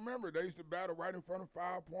there. I remember they used to battle right in front of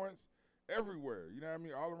 5 Points everywhere. You know what I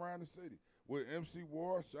mean? All around the city. With MC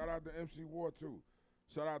War. Shout out to MC War, too.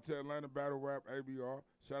 Shout out to Atlanta Battle Rap ABR.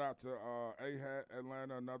 Shout out to AHAT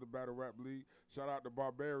Atlanta, another battle rap league. Shout out to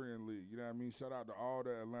Barbarian League. You know what I mean? Shout out to all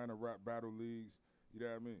the Atlanta rap battle leagues. You know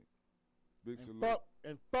what I mean? Big salute.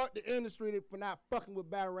 And fuck the industry for not fucking with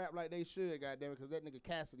battle rap like they should, goddamn it, because that nigga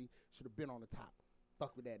Cassidy should have been on the top.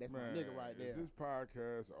 Fuck with that. That's Man, my nigga right there. Is this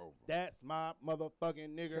podcast over? That's my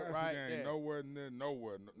motherfucking nigga Cassidy right ain't there. nowhere near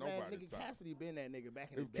nowhere. Nobody Man, nigga, top. Cassidy been that nigga back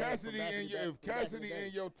in the If day. Cassidy from back in the your, day- if from back in the Cassidy day.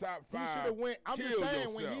 in your top He should five, have went. I'm just kill saying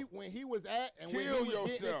yourself. when he was at and when Kill he was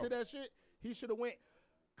getting yourself. into that shit, he should have went.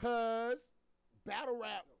 Cause battle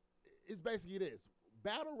rap is basically this: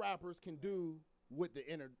 battle rappers can do what the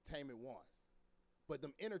entertainment wants, but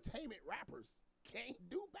them entertainment rappers can't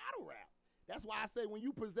do battle rap. That's why I say when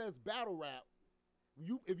you possess battle rap,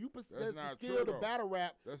 if you possess the not skill true, to though. battle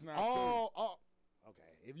rap, That's not okay.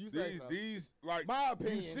 If you say so. these like My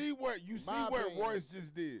opinion. You see what My opinion. Royce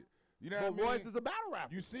just did. You know But what I mean? Royce is a battle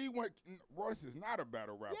rapper. You see what Royce is not a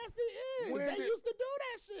battle rapper. Yes, he is. When They did- used to do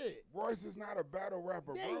that shit. Royce is not a battle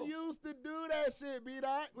rapper, They bro. used to do that shit,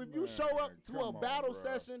 B-Dot. If you Man, show up to a come on, battle bro.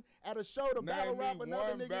 session at a show to battle Name rap me another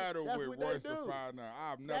one nigga, battle that's with what Royce they the do. 5'9".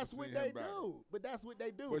 I've never That's seen what him they battle. do. But that's what they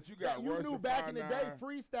do. But you got you Royce knew the back in the day 5'9",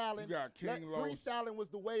 freestyling. you got King Los. Freestyling was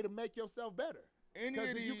the way to make yourself better. Any Because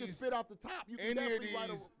of if you can these, spit off the top, you can any of definitely these, write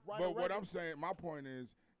a but what record. I'm saying, my point is,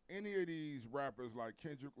 any of these rappers like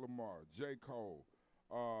Kendrick Lamar, J. Cole,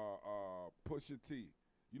 Pusha T,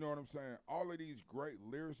 you know what I'm saying? All of these great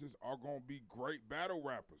lyricists are gonna be great battle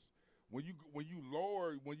rappers. When you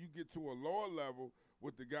get to a lower level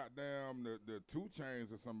with the goddamn the 2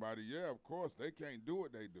 Chainz or somebody, yeah, of course they can't do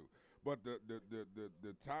what they do. But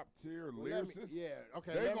the top tier Well, let me- lyricists, yeah,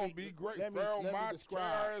 okay. they let gonna me- be great. let me- Pharoah let me Monch,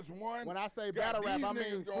 describe. KRS-One. When I say God, battle rap, these I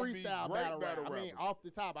niggas mean gonna be freestyle great battle rap. I mean rappers. off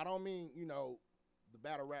the top. I don't mean, the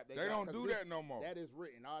battle rap. They got, don't 'cause do this- that no more. That is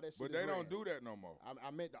written. All that shit But is they don't written. do that no more. I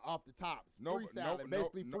meant the off the tops. No, freestyling. no,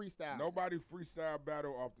 Basically no, freestyling. Nobody freestyle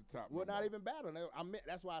battle off the top. Well, no not more. even battle. I meant.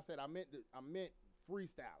 That's why I said I meant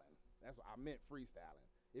freestyling. That's what I meant freestyling.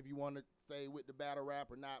 If you want to say with the battle rap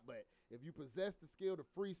or not, but if you possess the skill to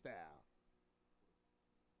freestyle,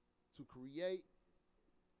 to create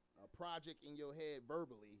a project in your head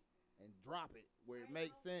verbally and drop it where it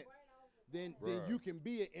makes sense, then Bruh. you can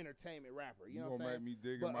be an entertainment rapper. You know what gonna I'm saying? make me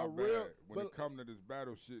dig But in my a real- bag. When it come to this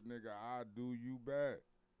battle shit, nigga, I do you bad.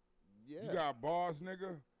 Yeah. You got bars,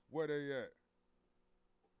 nigga? Where they at?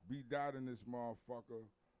 B dot in this motherfucker,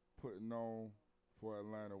 putting on for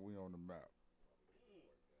Atlanta. We on the map.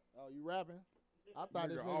 Oh, you rapping? I thought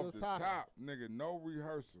this Nigga, nigga off was the talking. top, nigga, no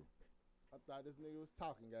rehearsal. I thought this nigga was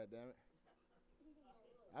talking, goddammit.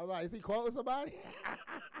 I was like, is he quoting somebody?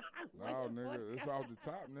 No, nigga, it's off the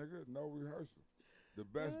top, nigga, no rehearsal. The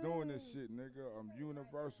best doing this shit, nigga, I'm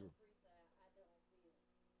universal.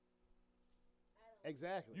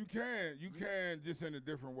 Exactly. You can just in a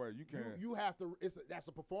different way. You can. You have to. That's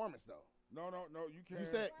a performance, though. No, you can't. You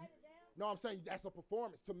said. No, I'm saying that's a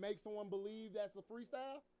performance to make someone believe that's a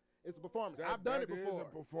freestyle. It's a performance. I've done it before. That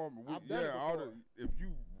is a performance. I've done it all before.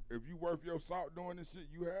 if you worth your salt doing this shit,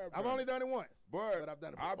 you have. I've only done it once, but I've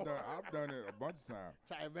done it I've before. done it a bunch of times.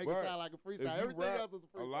 Try to make But it sound like a If freestyle. you Everything rap, else is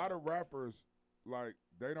a freestyle. a lot of rappers like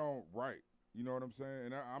they don't write. You know what I'm saying?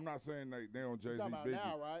 And I'm not saying they on Jay-Z, talking about Biggie.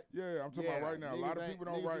 now, right? Yeah, I'm talking about right now. A lot of people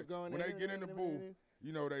don't niggas write. just going When in they get in the booth,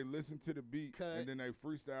 and they listen to the beat Cut. and then they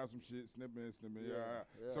freestyle some shit, snipping.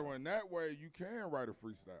 Yeah. So in that way, you can write a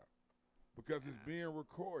freestyle because it's being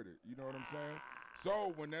recorded. You know what I'm saying?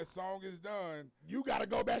 So when that song is done, you got to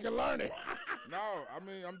go back and learn it. no, I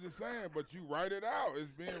mean I'm just saying, but you write it out.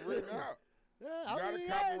 It's being written out. Yeah, You gotta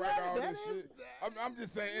copyright all this shit. I'm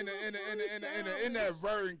just saying in that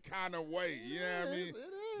very kind of way. You know what I mean? It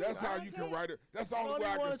is. That's how I you can can't- write it. That's the I only don't way I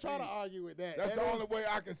even can want to try to see. argue with that. That's That the is- only way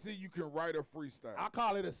I can see you can write a freestyle. I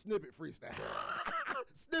call it a snippet freestyle.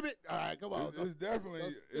 Snippet. All right, come on. It's definitely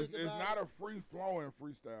Let's it's think about not a free flowing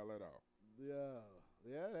freestyle at all.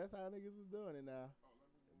 Yeah, that's how niggas is doing it now.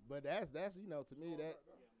 But that's to me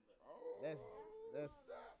that's That's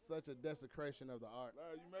such a desecration of the art.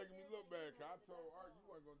 Nah, you making me look bad, 'cause I told Art you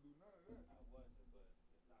wasn't gonna do none of that. I wasn't, but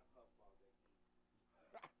it's not her fault that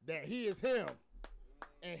he. That he is him,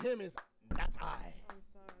 and him is not I. I'm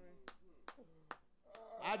sorry.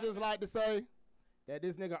 I just like to say that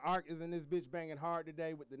this nigga Ark is in this bitch banging hard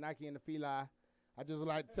today with the Nike and the Feli. I just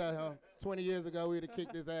like to tell him 20 years ago we'd have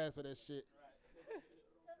kicked his ass for that shit.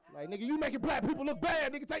 Like, nigga, you making black people look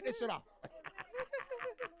bad. Nigga, take that shit off.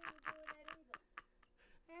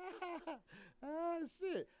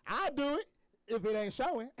 Shit. I'll do it if it ain't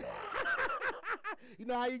showing. You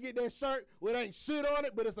know how you get that shirt with ain't shit on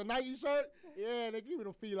it, but it's a Nike shirt? Yeah, they give me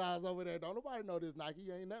them felines over there. Don't nobody know this Nike.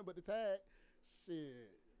 Ain't nothing but the tag.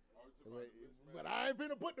 Shit. But I ain't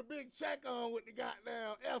finna put the big check on with the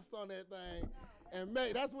goddamn F's on that thing. And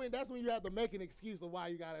make that's when you have to make an excuse of why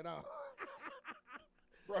you got it on.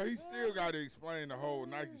 Bro, he still got to explain the whole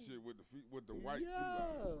Nike shit with the white feline,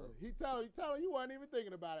 bro. He tell him you wasn't even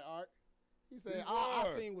thinking about it, Art. He said, He all I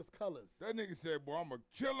was. seen was colors. That nigga said, boy, I'm going to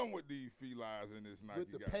kill him with these felines in this Nike.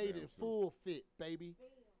 With the goddamn paid in suit. full fit, baby.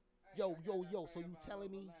 Yo, so you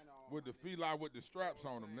telling me? With the feline with the straps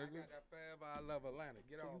on them, I nigga. got that Forever I Love Atlanta.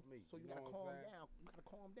 Get off me. So you know gotta what calm I'm saying? down. You gotta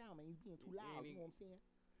calm down, man. You being too loud. You know what I'm saying?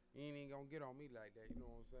 You ain't even gonna get on me like that. You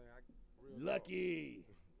know what I'm saying? Real Lucky.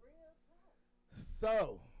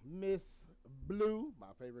 So, Miss Blue,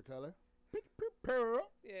 my favorite color. Pearl.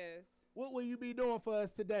 Yes. What will you be doing for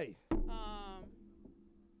us today?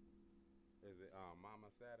 Is it Mama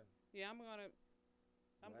Saturn? Yeah, I'm gonna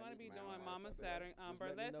be doing Mama Mama Saturn. Just let me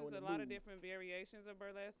Burlesque know is in a the lot of mood. different variations of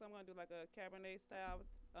burlesque. So I'm gonna do like a Cabernet style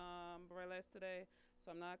burlesque today.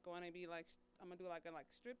 So I'm not going to be like I'm gonna do like a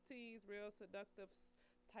striptease, real seductive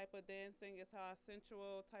type of dancing. It's how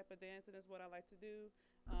sensual type of dancing is what I like to do.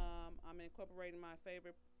 I'm incorporating my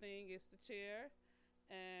favorite thing is the chair,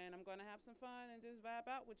 and I'm gonna have some fun and just vibe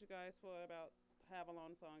out with you guys for about however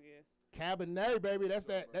long the song is. Cabernet, baby. That's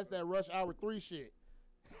that Rush Hour 3 shit.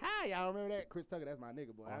 Hi, y'all remember that? Chris Tucker, that's my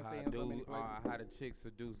nigga, boy. I see him so many places. How the chick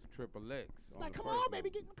seduced Triple X. It's like, come on, baby,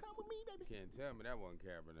 come with me, baby. Can't tell me that wasn't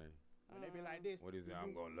Cabernet. When they be like this. What is it?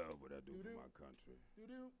 I'm gonna love what I do for my country.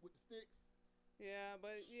 Do with the sticks. Yeah,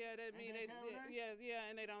 but yeah, that mean they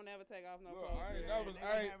and they don't ever take off no Look, clothes. I ain't Yeah. never, They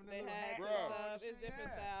hats and bruh. stuff. It's different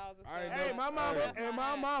styles and I ain't stuff. Hey, never- my mama, Hey. and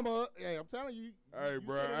my mama. Hey, I'm telling you. Hey, you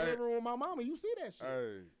bruh, sit in the living room with my mama, you see that shit.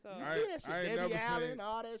 Hey, So You I see ain't- that shit. I ain't Debbie never Allen, seen-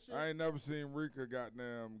 all that shit. I ain't never seen Rika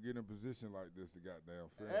goddamn get in position like this to goddamn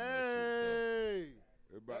film. that Hey. shit,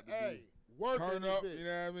 so it about to Hey. be Working turn this up, bitch. you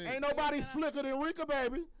know what I mean? Ain't nobody slicker than Rika,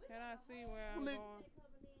 baby. can I see where I'm Slick. going?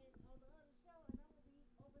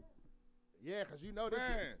 Yeah, cause you know this.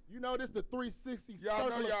 Man. You know this the 360 Y'all know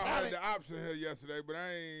circle of y'all talent. had the option here yesterday, but I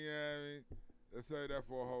ain't, I mean, let's say that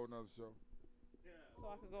for a whole nother show. So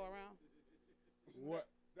I could go around. What?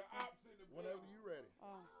 The option to Whenever you ready.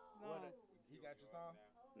 Oh no, He got your song?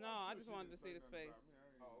 no, I just wanted to see the space.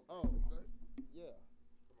 Oh, good. Yeah.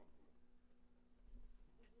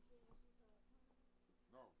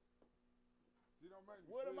 No. See, don't make me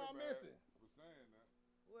What am feel I bad missing? for saying that.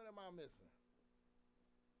 What am I missing?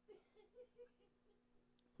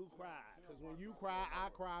 Who cried? Because when you cry, I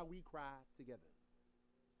cry, we cry together.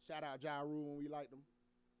 Shout out Ja Rule when we liked them.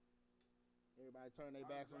 Everybody turn their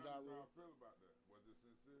backs on Ja How Rule. y'all feel about that? Was it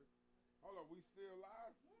sincere? Hold on, we still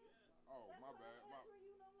live? Oh, my bad.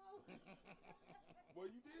 Well,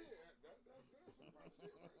 you did. That's some of my shit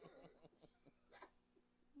right there.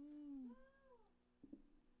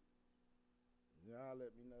 Y'all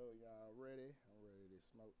let me know y'all ready. I'm ready to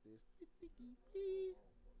smoke this.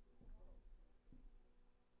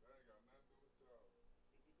 That ain't got nothing to do with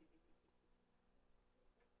y'all.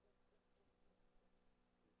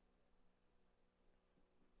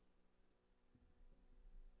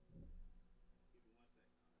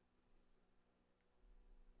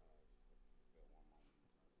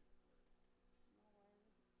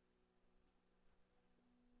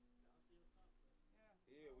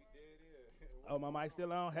 Yeah, we did it. Oh, my mic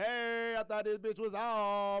still on? Hey, I thought this bitch was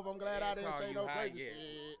off. I'm glad I didn't call say you no high crazy yet.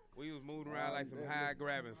 shit. We was moving around like some high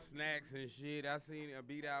grabbing snacks and shit. I seen a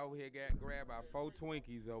beat out over here got grabbed by 4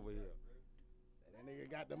 Twinkies over here. That nigga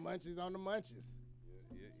got the munchies on the munchies.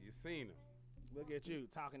 You seen him. Look at you,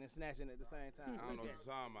 talking and snatching at the same time. I don't know Look what at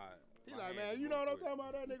you're talking about. He My like, hands man, you moved know what I'm quick. talking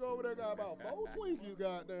about? That nigga over there got about 4 Twinkies,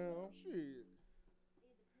 goddamn. Shit.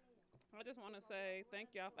 I just want to say thank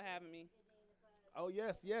y'all for having me. Oh,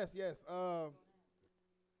 yes.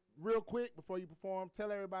 Real quick, before you perform,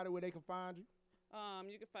 tell everybody where they can find you.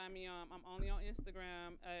 You can find me I'm only on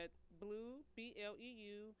Instagram at blue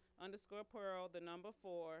BLEU _pearl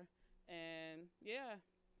 4, and yeah,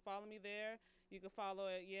 follow me there. You can follow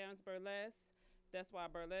at Yams Burlesque, That's why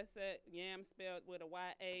Burlesque at Yam spelled with a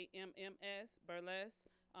YAMMS, Burlesque.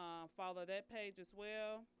 Follow that page as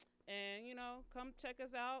well. And, you know, come check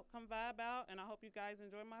us out, come vibe out, and I hope you guys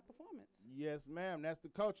enjoy my performance. Yes, ma'am. That's the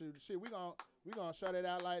culture. Shit, we gonna shut it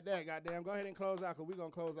out like that. Goddamn, go ahead and close out, cause we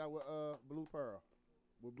gonna close out with Blue Pearl.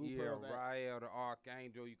 With Blue Pearl's Rael the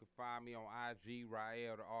Archangel. You can find me on IG,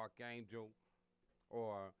 Rael the Archangel,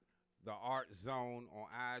 or the Art Zone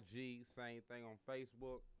on IG. Same thing on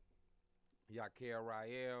Facebook. Yakel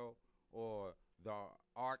Rael, or the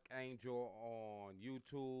Archangel on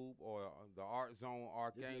YouTube, or the Art Zone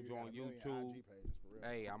Archangel on YouTube.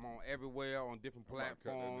 Hey, I'm on everywhere on different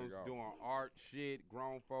platforms doing art shit,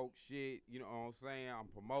 grown folk shit. You know what I'm saying? I'm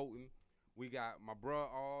promoting. We got my bro,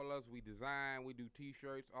 all us. We design, we do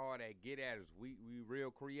T-shirts, all that. Get at us. We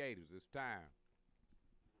real creators. It's time.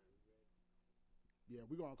 Yeah,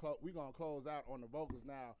 we're gonna close out on the vocals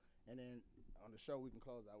now, and then on the show we can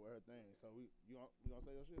close out with her thing. So you gonna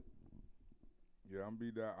say your shit? Yeah,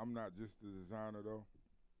 I'm not just the designer though.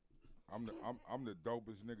 I'm the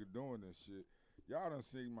dopest nigga doing this shit. Y'all done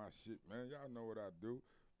seen my shit, man. Y'all know what I do.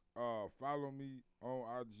 Follow me on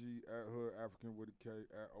IG at Hood African with a K,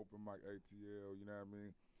 at Open Mic ATL. You know what I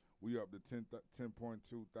mean? We up to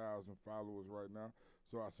 10.2 thousand followers right now.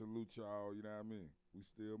 So I salute y'all. You know what I mean? We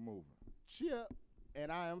still moving. Cheer.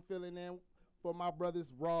 And I am filling in for my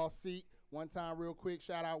brother's Raw Seat. One time real quick,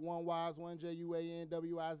 shout out One Wise One, JUANWIZE,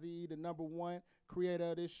 the #1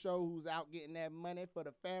 creator of this show who's out getting that money for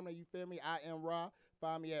the family. You feel me? I am Raw.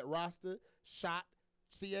 Find me at Rasta Shot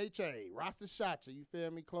CHA. Rasta Shot. You feel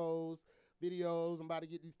me? Clothes, videos. I'm about to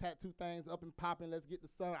get these tattoo things up and popping. Let's get the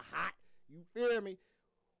sun hot. You feel me?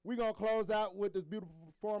 We're going to close out with this beautiful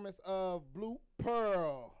performance of Blue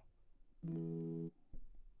Pearl.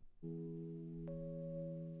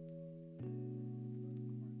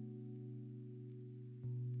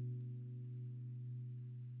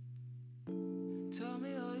 Tell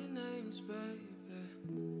me all your names, baby.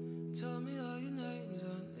 Tell me all your names,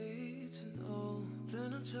 I need to know.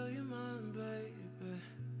 Then I'll tell you mine, baby.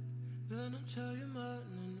 Then I'll tell you mine,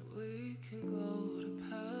 and we can go to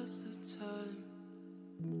pass the time.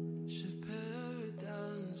 Shift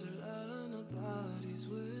paradigms, align our bodies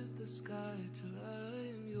with the sky till I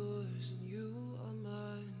am yours and you are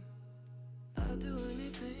mine. I'll do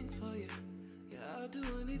anything for you. Yeah, I'll do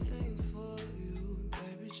anything for you.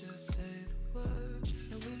 Baby, just say the word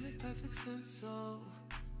and we make perfect sense. So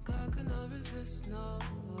God cannot resist, no.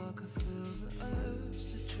 I can feel the urge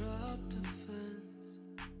to drop defense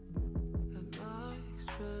at my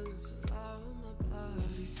expense. Allow my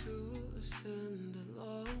body to ascend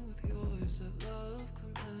along with yours. Let love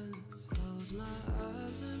commence. Close my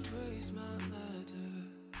eyes, embrace my matter.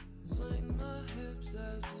 Swing my hips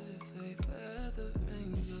as if they bear the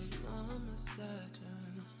rings of Mama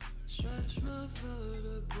Saturn. Stretch my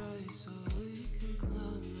vertebrae so we can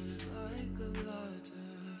climb it like a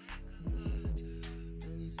ladder.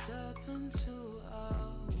 Then step into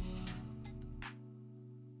our world.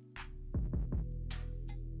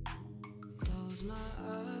 Close my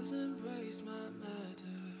eyes, embrace my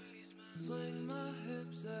matter. Swing my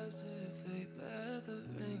hips as if they bear the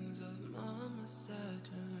rings of Mama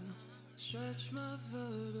Saturn. Stretch my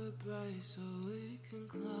vertebrae so we can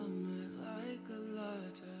climb it like a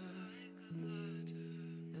ladder.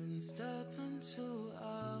 And step into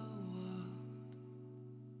our world.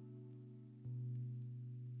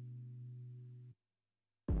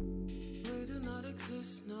 We do not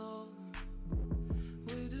exist, no.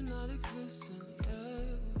 We do not exist, and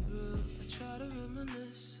yeah, we're real. I try to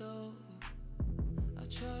reminisce, so I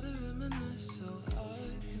try to reminisce so I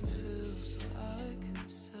can feel, so I can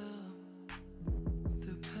sell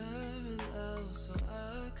through parallels, so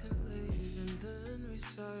I can leave and then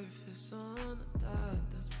resurface on a dot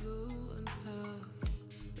that's blue and pale.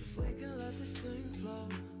 If we can let this thing flow,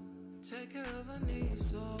 take care of our needs,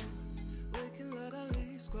 so we can let our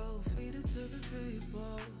leaves grow, feed it to the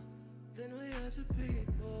people. Then we as a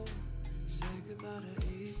people say goodbye to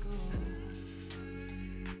ego.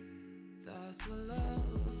 That's what love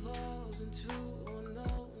evolves into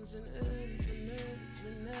unknowns and infinites.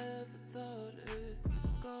 We never thought it'd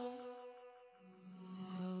go.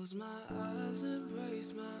 Close my eyes,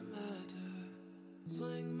 embrace my matter.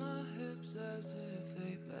 Swing my hips as if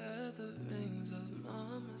they bear the rings of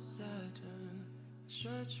Mama Saturn.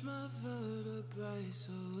 Stretch my vertebrae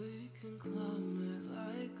so we can climb it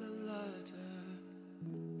like a ladder.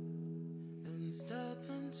 And step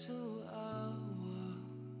into our world.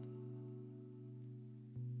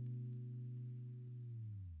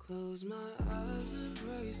 Close my eyes,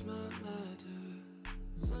 embrace my matter.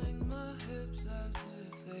 Swing my hips as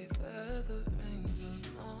if they bear the rings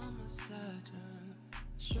of Mama Saturn.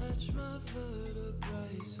 Stretch my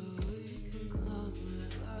vertebrae so we can climb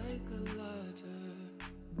it like a ladder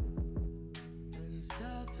and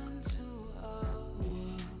step into our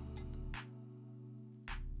world.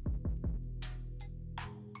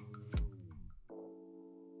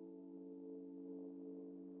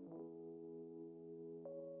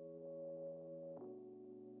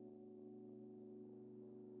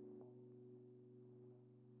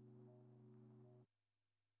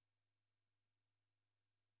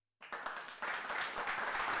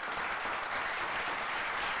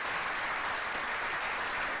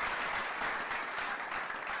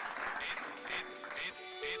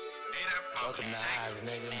 Welcome to Eyes,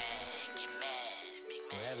 nigga.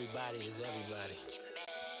 Where everybody is everybody.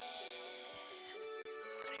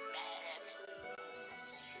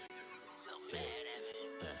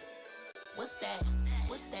 What's that?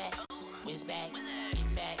 What's that? Whiz back,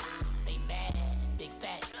 get back, they mad, big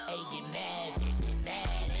facts, hey, get mad.